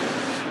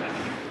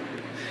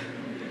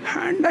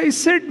 And I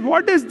said,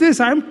 what is this?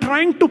 I'm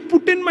trying to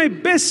put in my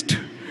best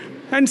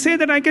and say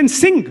that I can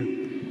sing.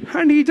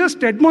 And he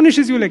just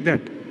admonishes you like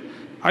that.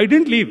 I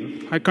didn't leave.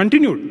 I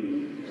continued.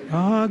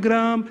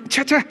 Agram,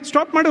 cha,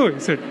 stop madu, he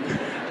said.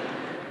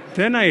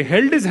 Then I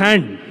held his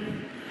hand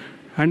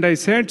and I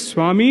said,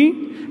 Swami,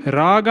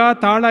 raga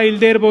tala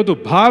ilde irbodu,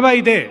 bhava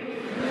ide.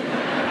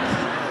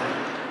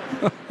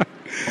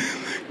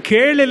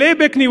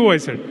 Kelelebek neevu, I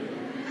said.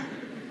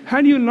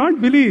 And you'll not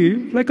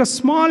believe, like a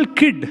small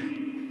kid,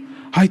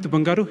 Aitu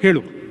bangaru,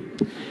 helu.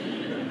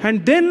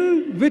 And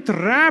then with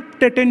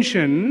rapt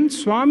attention,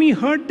 Swami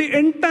heard the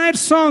entire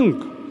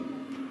song.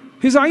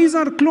 His eyes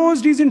are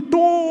closed, he's in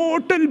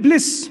total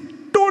bliss.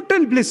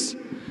 Total bliss.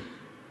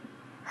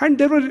 And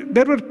there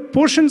were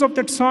portions of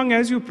that song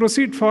as you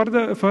proceed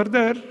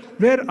further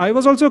where I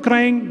was also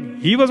crying,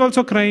 he was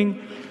also crying,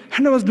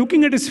 and I was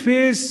looking at his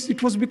face.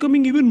 It was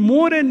becoming even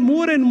more and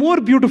more and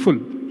more beautiful.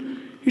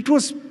 It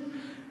was,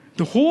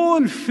 the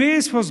whole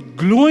face was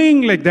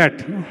glowing like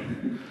that.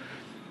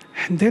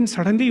 And then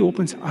suddenly he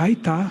opens,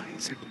 Aita, he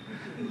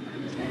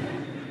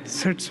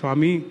said,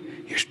 Swami,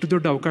 ಎಷ್ಟು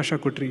ದೊಡ್ಡ ಅವಕಾಶ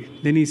ಕೊಟ್ರಿ.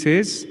 Then he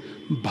says,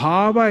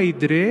 ಭಾವ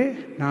ಇದ್ರೆ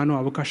ನಾನು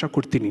ಅವಕಾಶ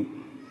ಕೊಡ್ತೀನಿ.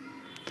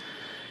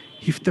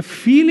 If the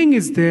feeling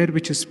is there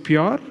which is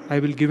pure, I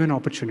will give an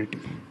opportunity.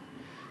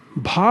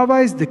 Bhava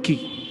is the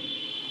key,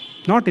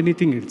 not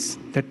anything else.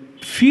 That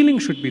feeling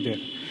should be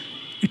there.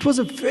 It was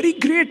a very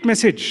great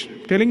message.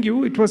 Telling you,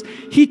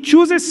 he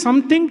chooses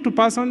something to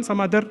pass on some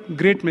other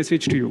great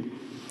message to you.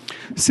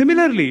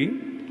 Similarly,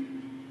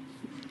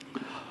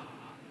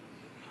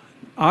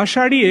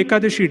 Ashadi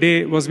Ekadashi Day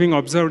was being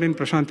observed in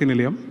Prashanti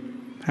Nilayam,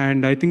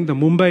 and I think the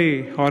Mumbai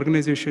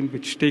organization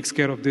which takes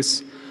care of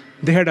this,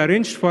 they had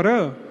arranged for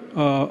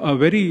a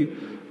very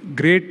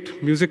great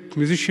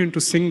musician to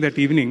sing that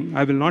evening.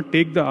 I will not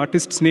take the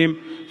artist's name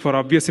for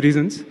obvious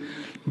reasons,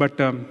 but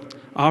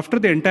after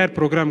the entire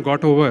program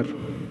got over,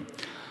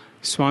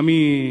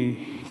 Swami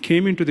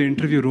came into the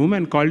interview room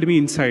and called me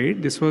inside.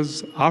 This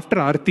was after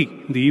Aarti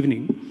in the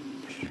evening,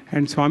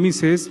 and Swami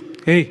says,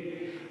 hey,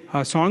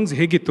 songs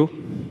hegittu?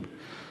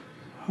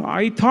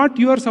 I thought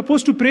you are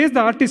supposed to praise the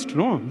artist,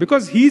 no?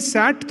 Because he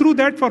sat through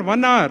that for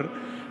 1 hour,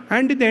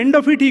 and at the end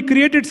of it, he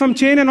created some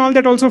chain and all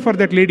that also for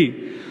that lady.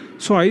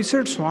 So I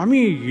said,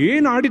 Swami,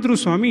 yen adidru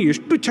Swami,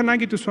 eshtu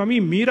channagittu Swami,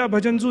 Meera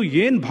bhajansu,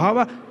 yen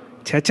bhava,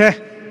 chacha,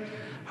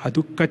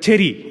 adu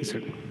kacheri, he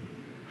said.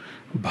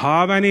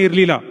 Bhavane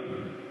irlila.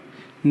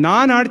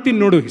 Naan aadtin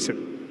nodu, he said.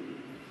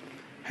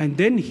 And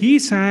then he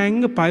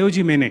sang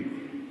Payoji Mene.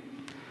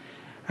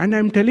 And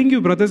I'm telling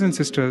you, brothers and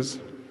sisters,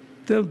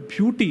 the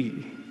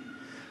beauty,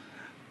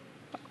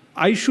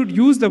 I should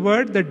use the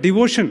word, that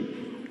devotion.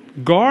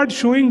 God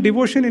showing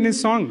devotion in his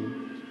song.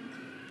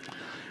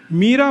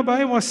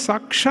 Mirabai was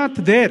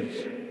Sakshat there.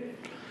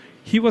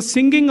 He was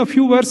singing a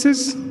few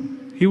verses,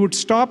 he would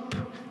stop,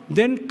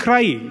 then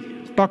cry,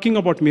 talking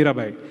about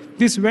Mirabai.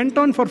 This went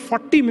on for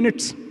 40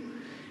 minutes.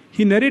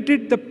 He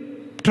narrated the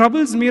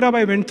troubles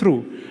Mirabai went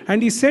through.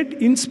 And he said,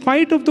 in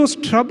spite of those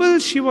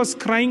troubles, she was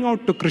crying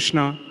out to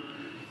Krishna.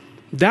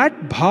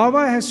 That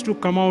bhava has to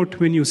come out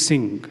when you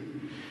sing.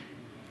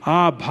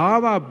 Ah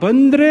bhava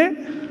bandre,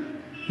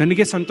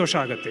 nanige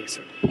santosha agate,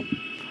 sir.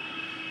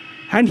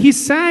 And he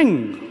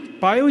sang,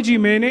 Payoji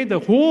Mene, the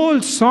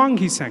whole song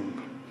he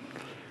sang.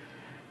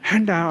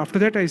 And after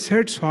that I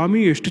said,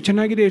 Swami, eshtu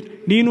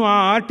chanagide, neenu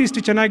aa artist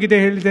chanagide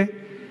helide.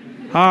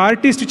 Aa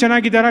artist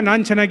chanagidara,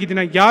 naan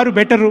chanagidina, yaru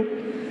betteru?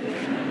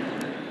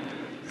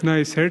 And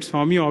I said,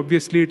 Swami,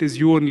 obviously it is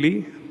you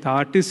only. The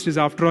artist is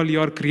after all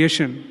your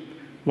creation.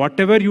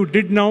 Whatever you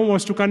did now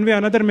was to convey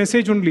another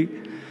message only.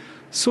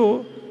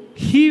 So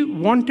he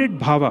wanted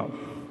bhava.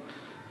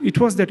 It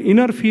was that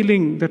inner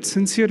feeling, that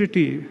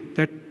sincerity,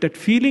 that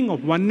feeling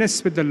of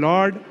oneness with the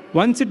Lord.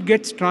 Once it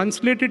gets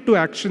translated to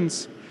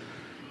actions,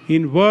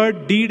 in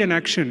word, deed and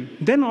action,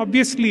 then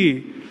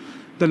obviously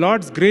the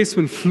Lord's grace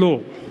will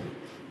flow.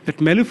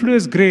 That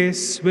mellifluous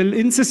grace will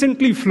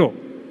incessantly flow.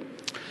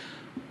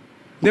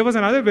 There was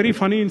another very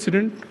funny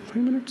incident, 5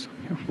 minutes,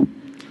 yeah,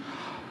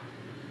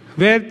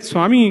 where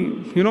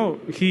Swami,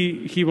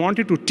 he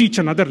wanted to teach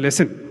another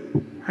lesson.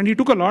 And he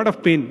took a lot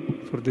of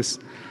pain for this.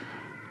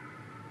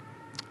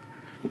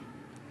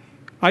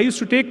 I used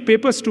to take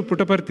papers to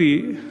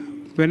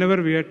Puttaparthi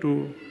whenever we had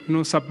to,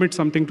 submit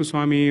something to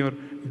Swami or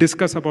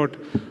discuss about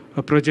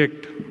a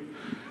project.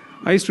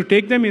 I used to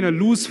take them in a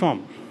loose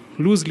form,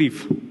 loose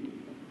leaf,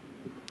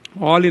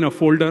 all in a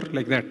folder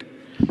like that.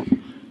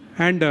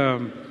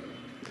 And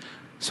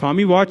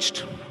Swami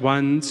watched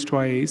once,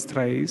 twice,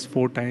 thrice,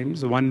 4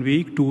 times, 1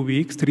 week, 2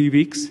 weeks, 3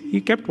 weeks. He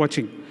kept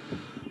watching.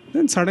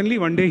 Then suddenly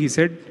one day he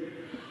said,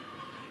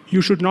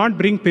 you should not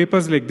bring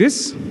papers like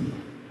this.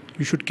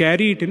 You should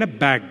carry it in a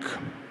bag,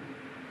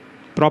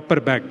 proper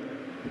bag.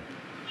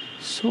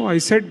 So I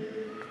said,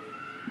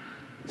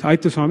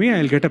 Aitu Swami,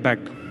 I'll get a bag.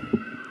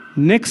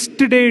 Next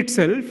day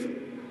itself,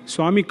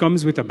 Swami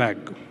comes with a bag.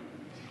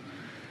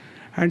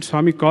 And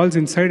Swami calls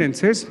inside and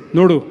says,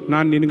 Nodu,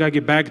 naan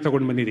ninigagi bag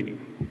tagondu bandidini.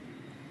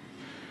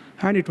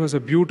 And it was a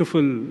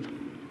beautiful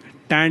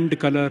tanned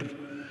color,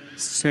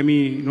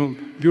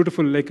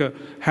 beautiful like a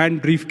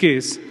hand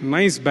briefcase,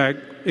 nice bag,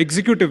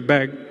 executive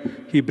bag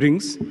he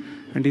brings.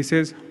 And he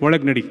says,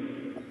 Vadag nadi.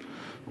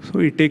 So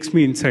he takes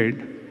me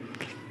inside.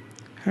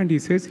 And he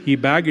says, ee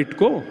bag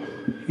itko,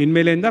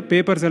 inmelenda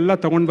papers ella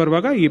tagond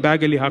barvaga, ee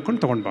bag alli hakond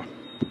tagond ba.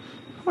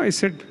 I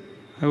said,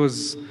 I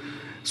was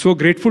so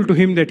grateful to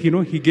him that,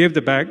 he gave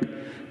the bag.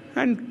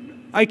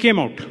 And I came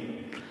out.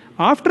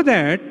 After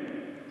that,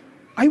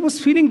 I was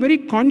feeling very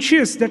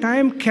conscious that I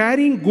am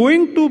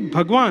going to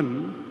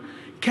Bhagwan,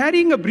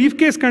 carrying a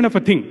briefcase kind of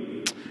a thing.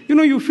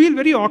 You feel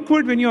very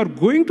awkward when you are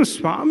going to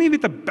Swami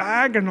with a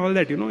bag and all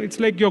that, It's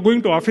like you're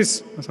going to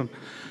office or something.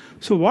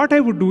 So what I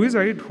would do is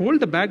I'd hold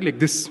the bag like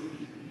this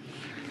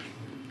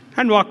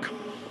and walk.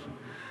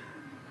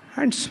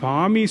 And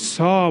Swami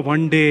saw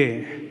one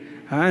day,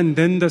 and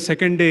then the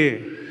second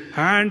day,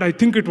 and I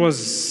think it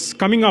was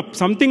coming up.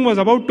 Something was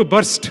about to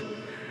burst.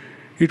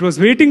 It was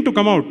waiting to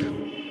come out.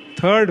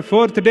 3rd,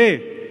 4th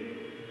day.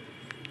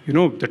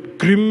 That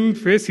grim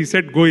face, he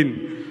said, go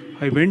in.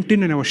 I went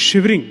in and I was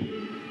shivering.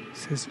 He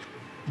says,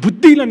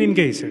 Buddhi ila ninge,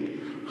 he said.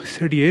 I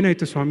said,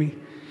 yenaitu Swami?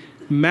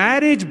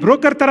 Marriage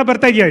broker tara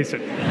barta idya, he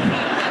said.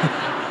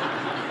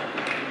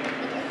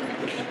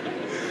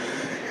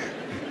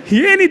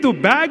 Yenidu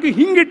bag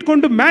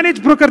hingitkondu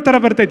marriage broker tara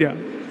barta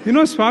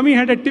idya. Swami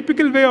had a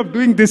typical way of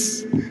doing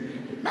this.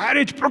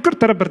 Marriage broker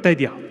tara barta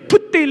idya.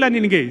 Buddhi ila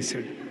ninge, he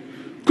said.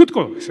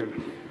 Kutko, he said.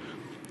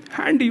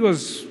 And he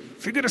was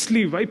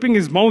vigorously wiping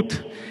his mouth.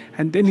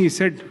 And then he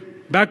said,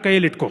 bag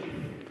kayal itko.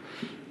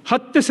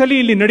 10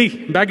 sali illi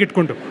nadi, bag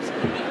itkondu.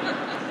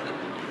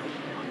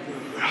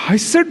 I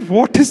said,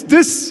 what is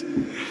this?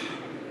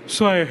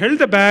 So I held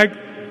the bag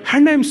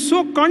and I'm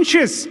so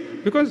conscious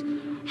because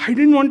I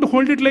didn't want to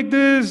hold it like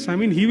this. I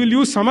mean, he will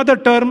use some other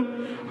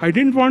term. I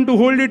didn't want to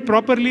hold it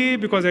properly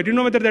because I didn't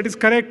know whether that is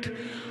correct.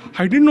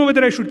 I didn't know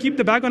whether I should keep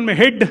the bag on my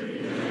head.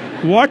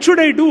 What should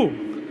I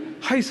do?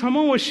 I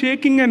somehow was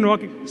shaking and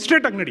walking.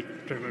 Straight agnadi.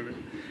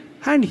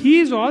 And he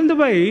is all the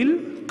while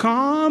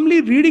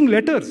calmly reading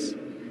letters.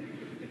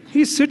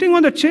 He's sitting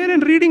on the chair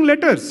and reading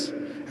letters.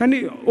 And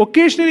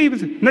occasionally he will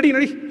say, nadi,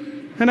 nadi.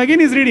 And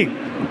again he's reading.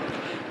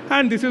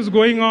 And this is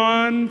going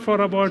on for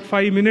about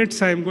 5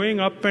 minutes. I am going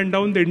up and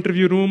down the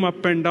interview room,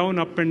 up and down,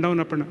 up and down,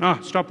 up and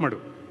down. Stop,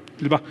 Madu.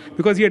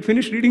 Because he had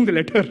finished reading the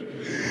letter.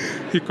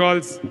 He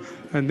calls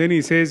and then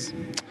he says,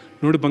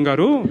 Nodu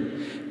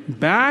Bangaru,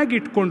 bag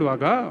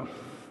itkonduvaga,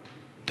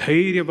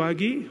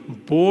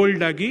 dhairyavagi, bold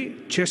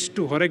agi, chest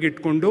horage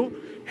itkondu,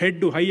 head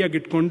high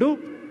agi itkondu,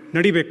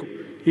 nadibeku.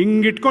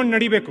 Hingitkondu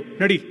nadibeku.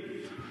 Nadi.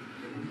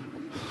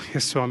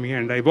 Yes, Swami,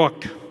 and I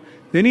walked.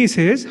 Then he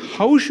says,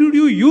 how should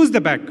you use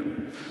the bag?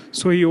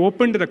 So he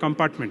opened the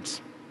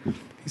compartments.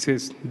 He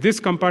says, this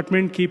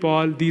compartment keep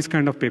all these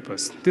kind of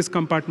papers. This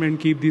compartment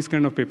keep these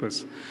kind of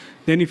papers.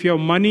 Then if you have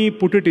money,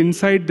 put it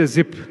inside the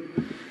zip.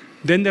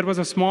 Then there was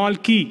a small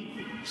key.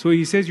 So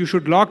he says, you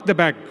should lock the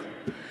bag.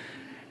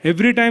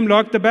 Every time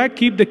lock the bag,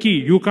 keep the key.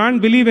 You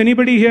can't believe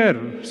anybody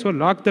here. So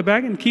lock the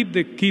bag and keep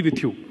the key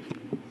with you.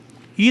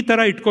 Ee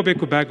tara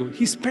itkobeku bag.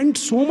 He spent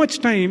so much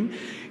time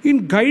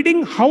in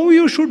guiding how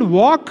you should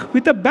walk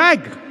with a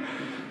bag.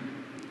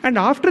 And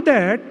after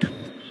that,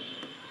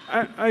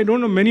 I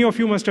don't know, many of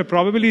you must have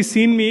probably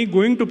seen me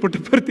going to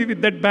Puttaparthi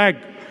with that bag.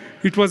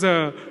 It was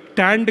a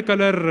tanned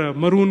color,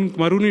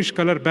 maroonish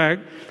color bag.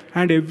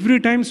 And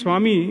every time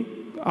Swami,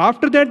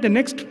 after that, the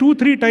next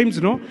 2-3 times,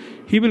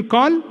 he will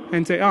call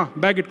and say,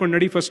 bag itkondu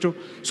nadi first.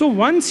 So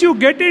once you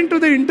get into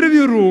the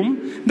interview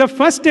room, the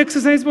first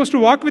exercise was to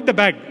walk with the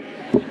bag.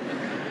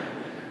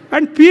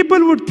 And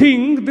people would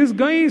think this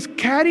guy is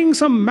carrying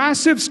some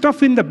massive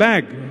stuff in the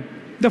bag.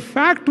 The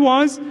fact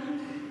was,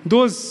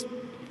 those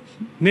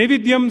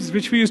Naivedyams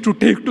which we used to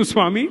take to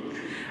Swami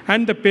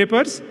and the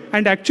papers,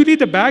 and actually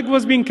the bag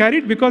was being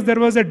carried because there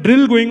was a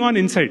drill going on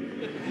inside.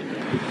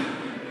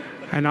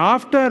 And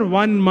after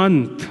 1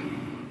 month,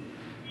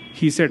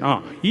 he said,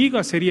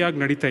 Iga seriyag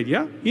nadita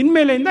idya,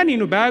 inmeleinda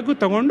neenu bag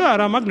tagondu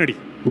aramag nadi.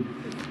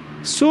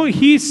 So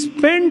he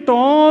spent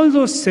all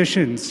those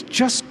sessions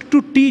just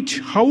to teach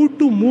how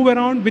to move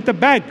around with a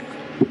bag.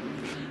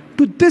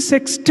 To this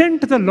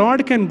extent, the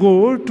Lord can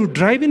go to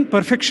drive in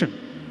perfection.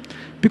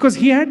 Because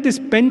he had this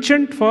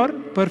penchant for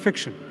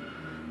perfection.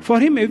 For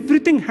him,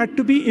 everything had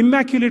to be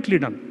immaculately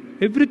done.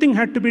 Everything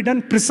had to be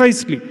done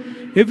precisely.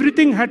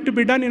 Everything had to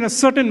be done in a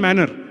certain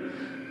manner.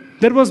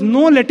 There was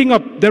no letting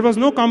up. There was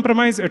no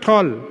compromise at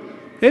all.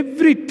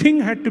 Everything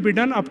had to be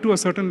done up to a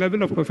certain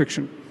level of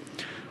perfection.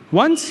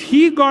 Once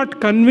he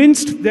got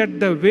convinced that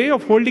the way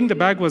of holding the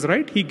bag was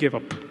right, he gave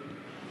up.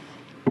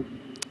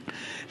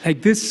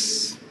 Like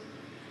this.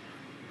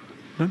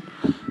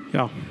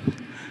 Yeah.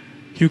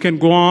 You can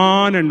go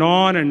on and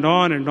on and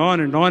on and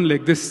on and on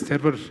like this.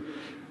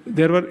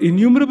 There were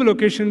innumerable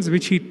occasions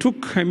which he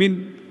took,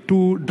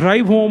 to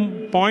drive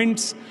home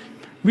points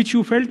which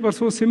you felt were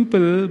so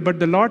simple, but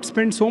the Lord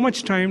spent so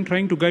much time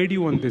trying to guide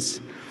you on this.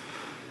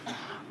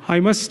 I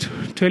must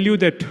tell you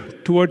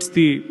that towards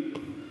the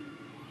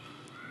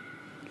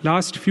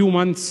last few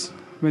months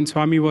when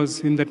Swami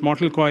was in that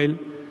mortal coil,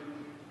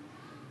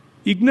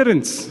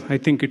 ignorance, I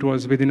think it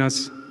was within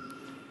us,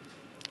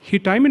 he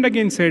time and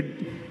again said,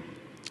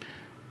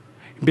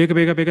 ಬೇಗ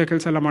ಬೇಗ ಬೇಗ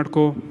ಕೆಲಸ ಎಲ್ಲ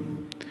ಮಾಡ್ಕೋ,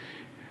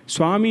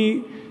 ಸ್ವಾಮಿ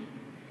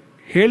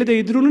ಹೇಳದೇ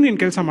ಇದ್ರೂ ನೀನು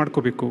ಕೆಲಸ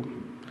ಮಾಡ್ಕೋಬೇಕು.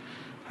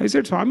 I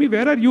said, Swami,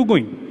 where are you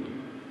going?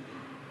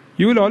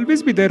 You will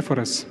always be there for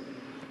us.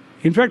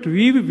 In fact,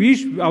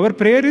 our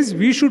prayer is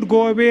we should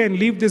go away and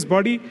leave this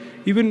body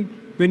even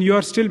when you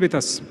are still with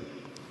us.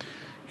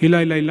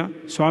 ಇಲ್ಲ,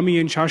 ಸ್ವಾಮಿ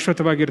ಏನು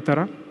ಶಾಶ್ವತವಾಗಿರ್ತಾರ?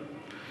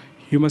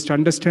 You must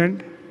understand,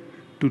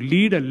 to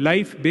lead a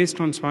life based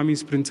on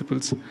Swami's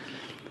principles.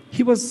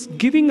 He was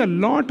giving a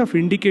lot of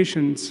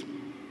indications.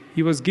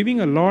 He was giving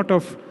a lot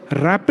of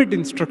rapid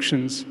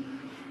instructions.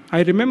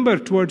 I remember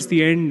towards the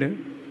end,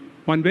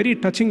 one very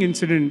touching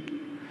incident.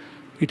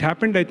 It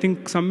happened, I think,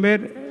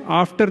 somewhere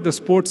after the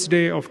sports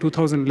day of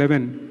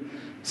 2011.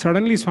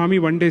 Suddenly, Swami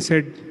one day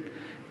said,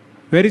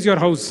 "Where is your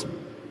house?"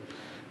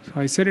 So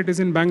I said, "It is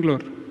in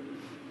Bangalore."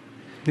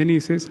 Then he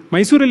says,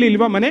 "Mysuralli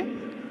ilva mane?"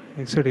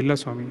 I said, "Illa,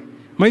 Swami."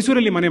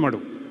 "Mysuralli mane madu."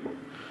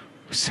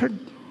 I said,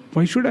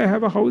 "Why should I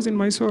have a house in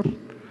Mysore?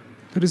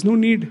 There is no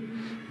need."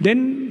 Then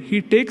he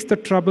takes the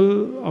trouble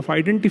of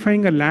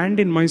identifying a land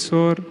in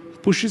Mysore,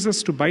 pushes us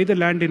to buy the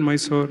land in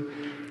Mysore,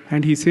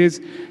 and he says,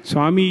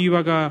 "Swami,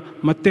 ivaga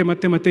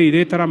ಮತ್ತೆ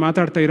ಇದೇ ಥರ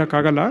ಮಾತಾಡ್ತಾ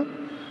ಇರೋಕ್ಕಾಗಲ್ಲ.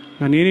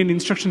 ನಾನು ಏನೇನು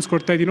instructions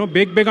ಕೊಡ್ತಾ ಇದ್ದೀನೋ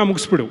ಬೇಗ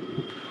ಮುಗಿಸ್ಬಿಡು."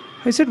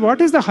 I said, "What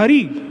is the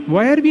hurry?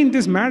 Why are we in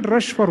this mad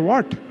rush for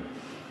what?"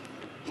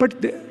 But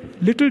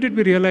little did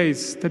we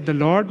realize that the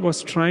Lord was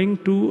trying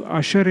to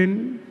usher in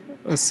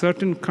a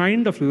certain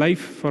kind of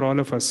life for all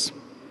of us.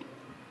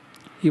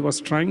 He was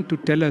trying to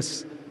tell us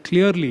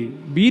clearly,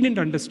 we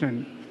didn't understand,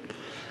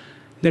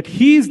 that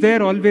He is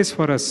there always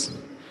for us,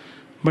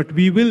 but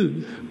we will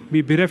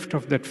be bereft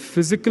of that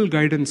physical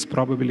guidance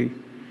probably.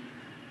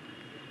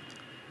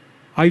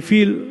 I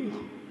feel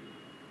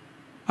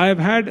I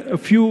have had a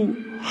few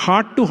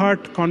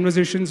heart-to-heart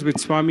conversations with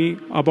Swami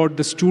about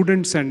the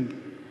students and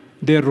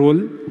their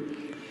role.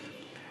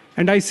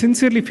 And I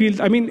sincerely feel,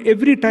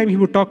 every time he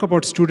would talk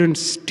about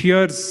students,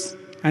 tears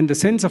and the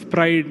sense of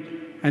pride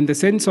and the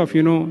sense of,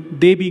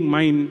 they being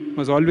mine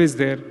was always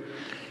there.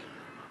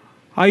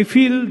 I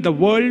feel the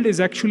world is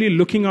actually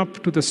looking up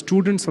to the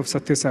students of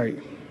Satya Sai.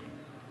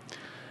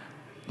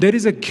 There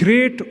is a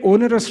great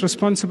onerous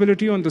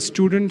responsibility on the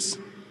students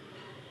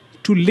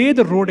to lay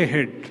the road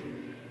ahead,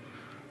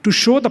 to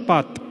show the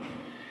path,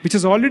 which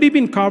has already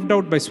been carved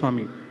out by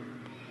Swami.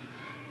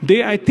 They,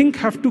 I think,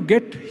 have to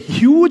get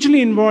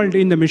hugely involved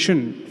in the mission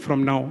from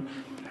now.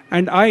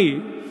 And I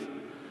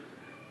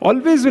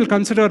always will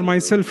consider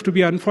myself to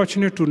be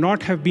unfortunate to not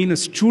have been a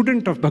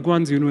student of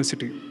Bhagwan's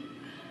university.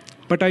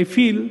 But I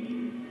feel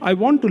I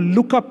want to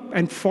look up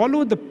and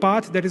follow the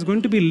path that is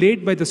going to be laid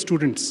by the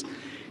students.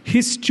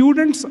 His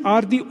students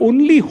are the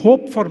only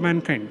hope for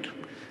mankind.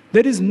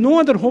 There is no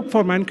other hope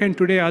for mankind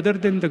today other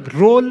than the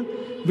role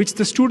which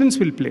the students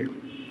will play.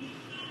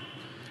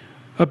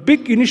 A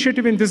big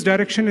initiative in this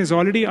direction is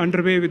already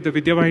underway with the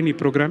Vidyavahini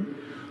program.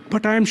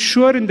 But I am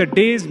sure in the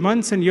days,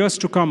 months, and years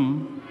to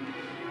come,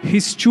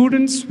 his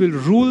students will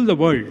rule the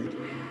world.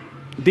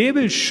 They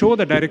will show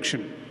the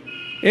direction.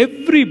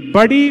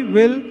 Everybody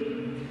will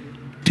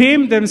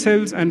tame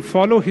themselves and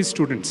follow his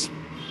students.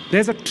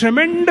 There's a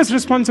tremendous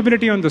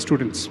responsibility on the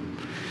students.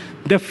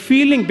 The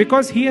feeling,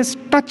 because he has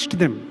touched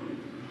them,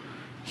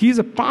 he is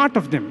a part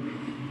of them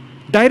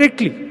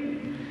directly.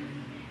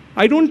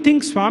 I don't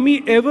think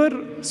Swami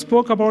ever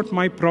spoke about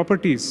my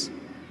properties.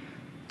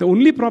 The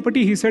only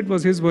property he said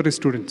was his were his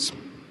students.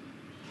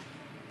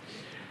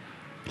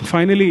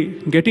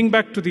 Finally, getting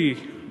back to the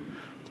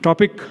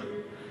topic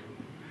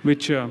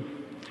which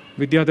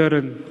Vidyadhar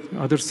and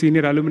other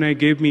senior alumni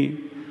gave me,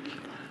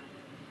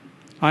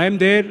 I am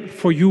there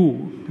for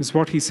you, is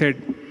what he said.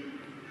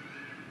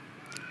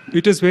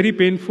 It is very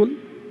painful.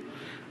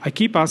 I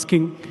keep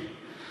asking,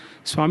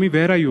 Swami,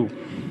 where are you?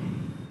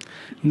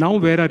 Now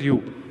where are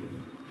you?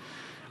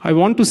 I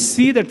want to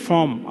see that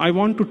form. I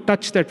want to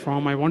touch that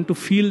form. I want to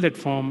feel that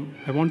form.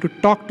 I want to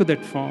talk to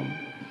that form.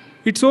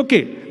 It's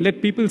okay.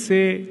 Let people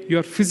say you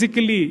are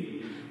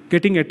physically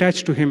getting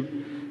attached to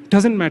him.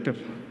 Doesn't matter.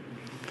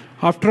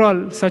 After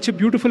all, such a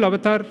beautiful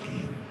avatar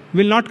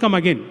will not come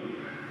again.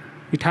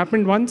 It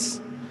happened once.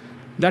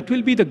 That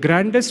will be the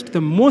grandest, the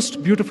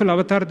most beautiful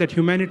avatar that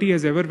humanity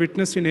has ever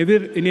witnessed in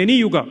any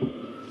yuga.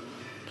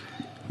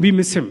 We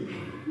miss him.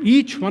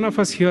 Each one of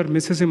us here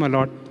misses him a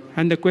lot.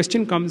 And the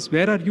question comes,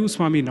 where are you,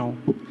 Swami, now?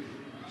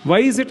 Why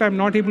is it I'm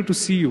not able to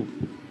see you?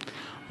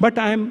 But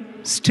I'm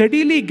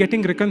steadily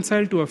getting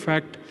reconciled to a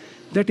fact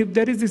that if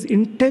there is this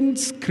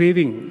intense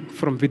craving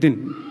from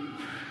within,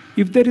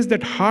 if there is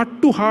that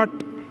heart-to-heart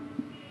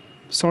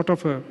sort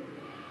of a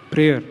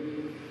prayer,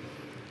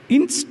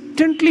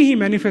 instantly he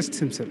manifests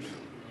himself.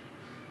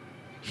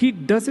 He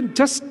doesn't,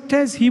 just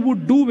as he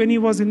would do when he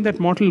was in that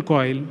mortal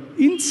coil,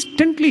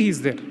 instantly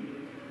he's there.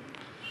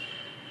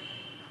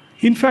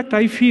 In fact,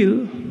 I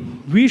feel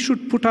we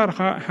should put our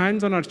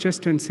hands on our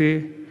chest and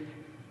say,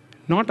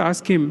 not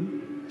ask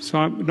him,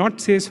 not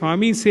say,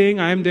 Swami is saying,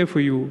 I am there for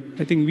you.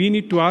 I think we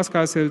need to ask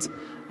ourselves,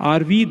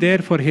 are we there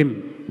for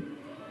him?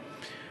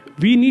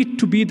 We need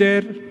to be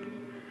there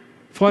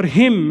for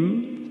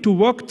him to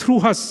work through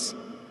us.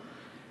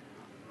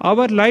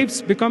 Our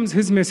lives becomes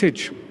his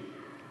message.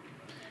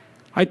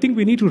 I think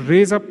we need to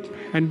raise up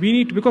and we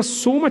need, because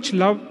so much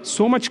love,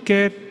 so much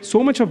care,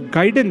 so much of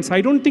guidance,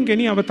 I don't think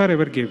any avatar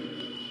ever gave.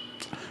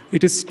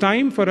 It is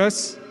time for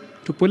us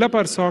to pull up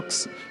our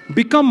socks,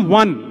 become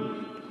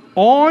one.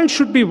 All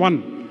should be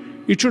one.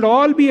 It should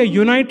all be a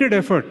united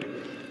effort.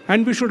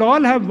 And we should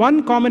all have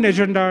one common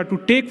agenda to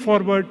take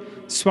forward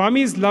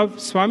Swami's love,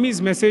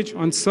 Swami's message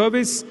on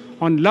service,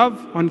 on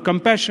love, on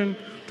compassion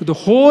to the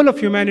whole of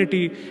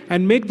humanity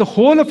and make the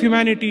whole of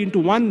humanity into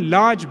one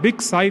large,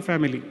 big Sai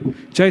family.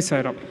 Jai Sai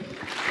Ram.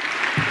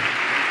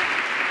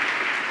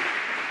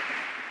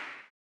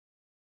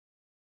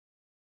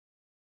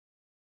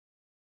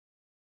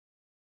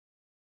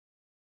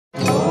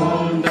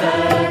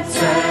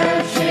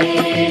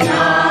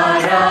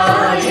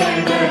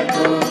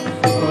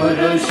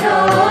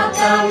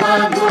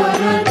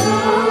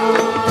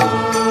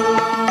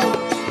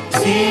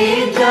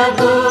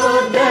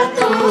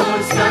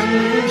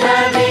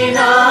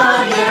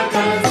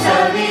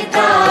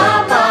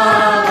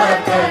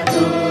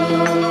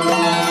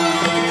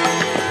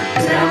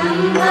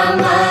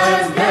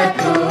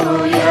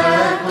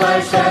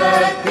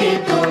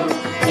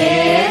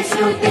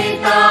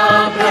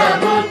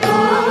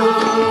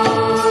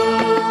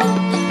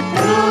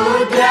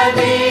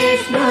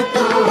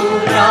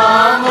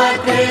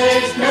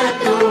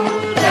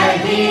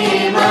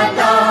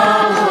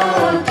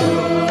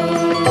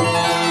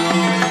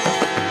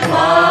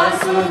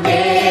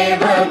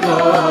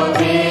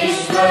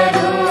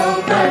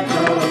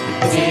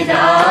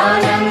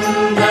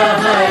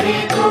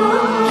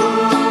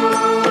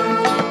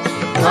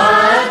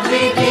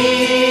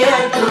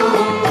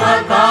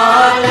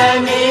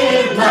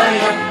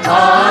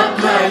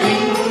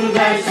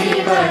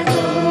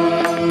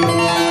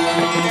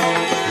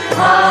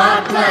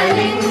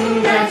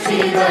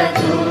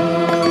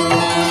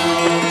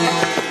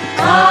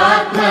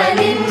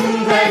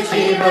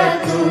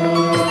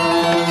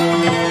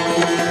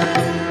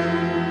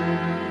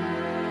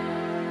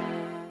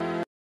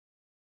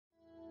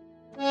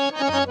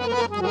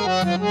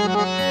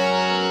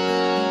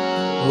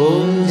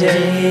 Om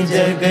Jai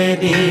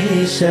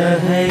Jagadish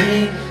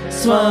Hare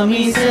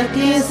Swami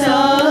Satya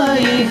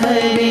Sai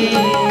Hare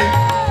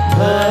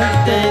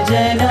Bhakta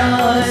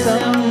Jana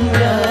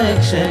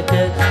Samrakshak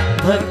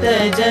Bhakta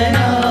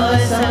Jana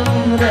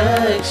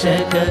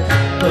Samrakshak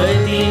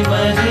Pati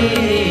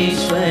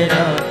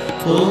Maheshwara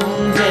Om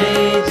Jai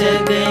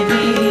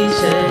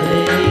Jagadish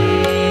Hare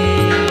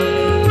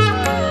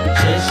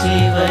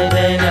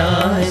Shashivadana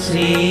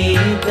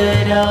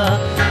Shrikara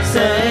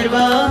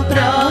Sarva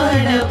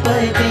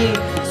Pranapate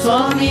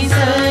Swami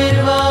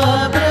Sarva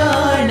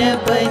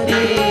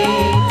Pranapate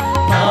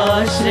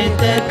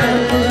Ashrita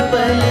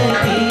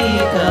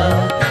Kalpalatika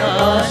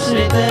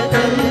Ashrita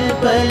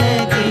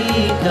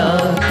Kalpalatika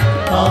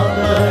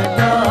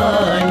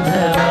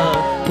Avadandhava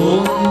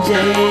Om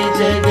Jai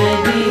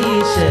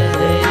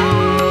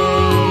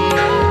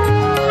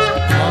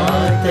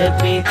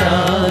నా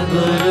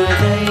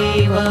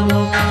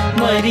గురుదైవము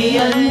మరి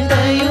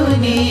అంతయు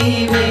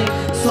నీవే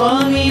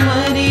స్వామి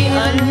మరి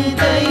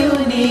అంతయు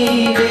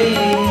నీవే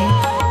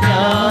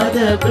నాద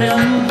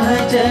బ్రహ్మ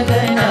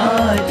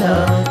జగన్నాథ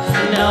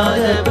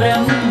నాద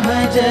బ్రహ్మ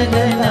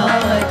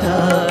జగన్నాథ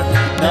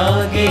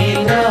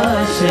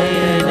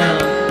नागेन्द्राशयन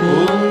ॐ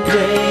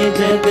जय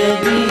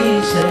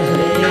जगदीश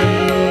हरे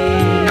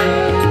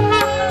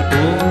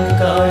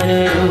ओंकार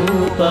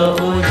रूप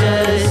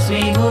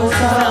ओजस्वी हो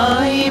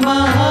साई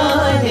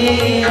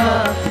महादेवा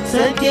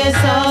सत्य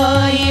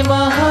साई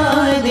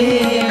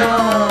महादेवा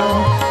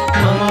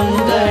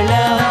मंगल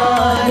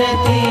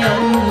आरती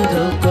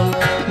अंधुको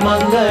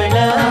मंगल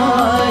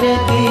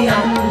आरती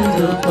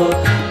अंधुको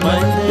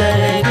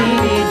मंदर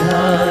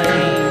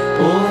गिरिधारी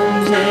ओम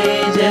जय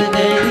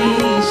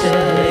जगदीश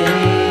हरे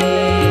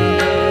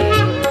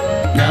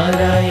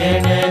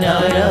नारायण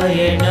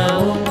नारायण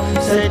ओम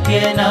सत्य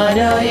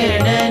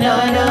नारायण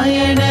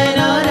नारायण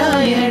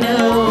नारायण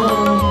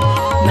ओम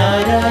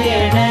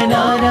नारायण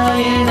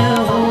नारायण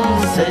ओम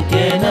सत्य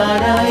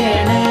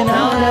नारायण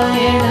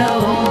नारायण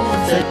ओम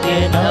सत्य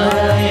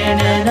नारायण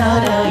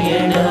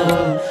नारायण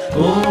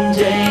ओम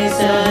जय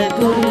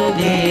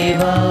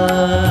सद्गुरुदेवा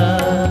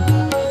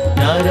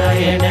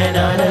नारायण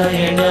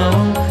नारायण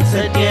ओम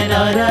सत्य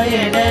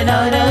नारायण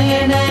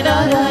नारायण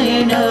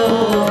नारायण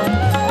ओम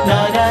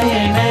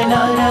नारायण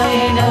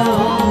नारायण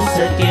ओम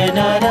सत्य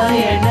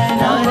नारायण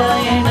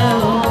नारायण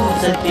ओम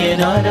सत्य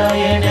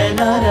नारायण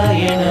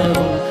नारायण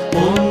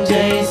ओम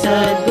जय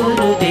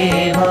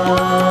सद्गुरुदेवा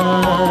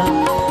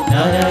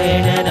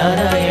नारायण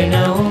नारायण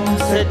ओम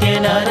सत्य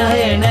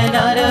नारायण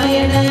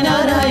नारायण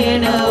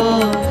नारायण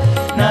ओम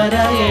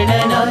नारायण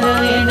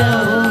नारायण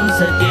ओम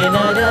सत्य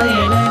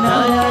नारायण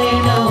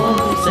नारायण ओम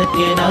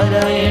सत्य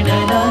नारायण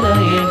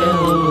नारायण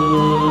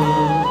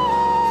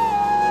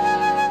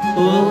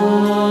ओम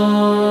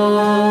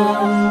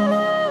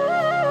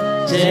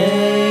जय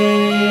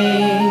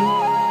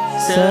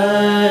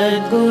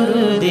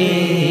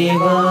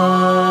सद्गुरुदेवा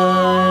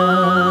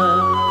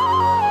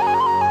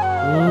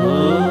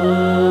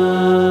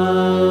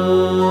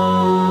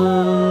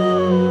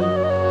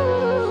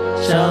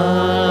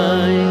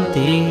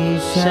शांति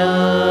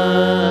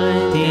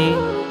शांति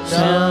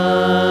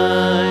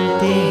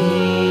शांति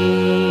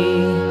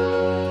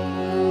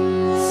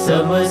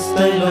समस्त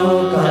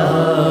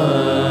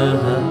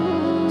लोकाः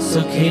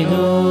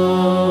सुखिनो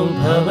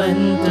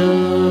भवन्तु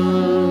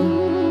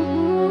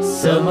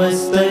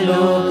समस्त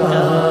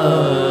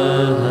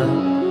लोकाः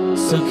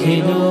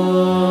सुखिनो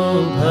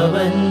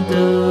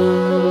भवन्तु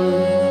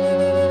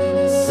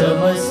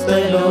समस्त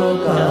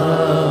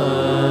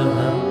लोकाः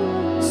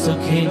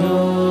सुखिनो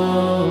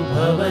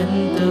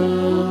भवन्तु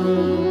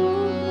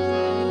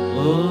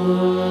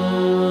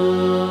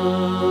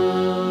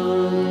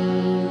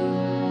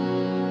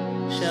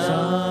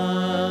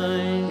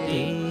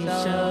शांति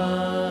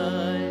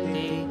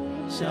शांति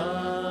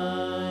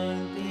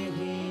शांति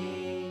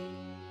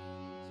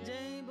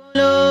जय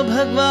बोलो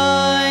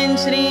भगवान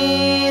श्री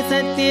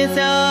सत्य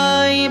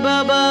साई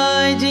बाबा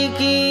जी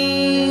की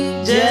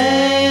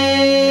जय।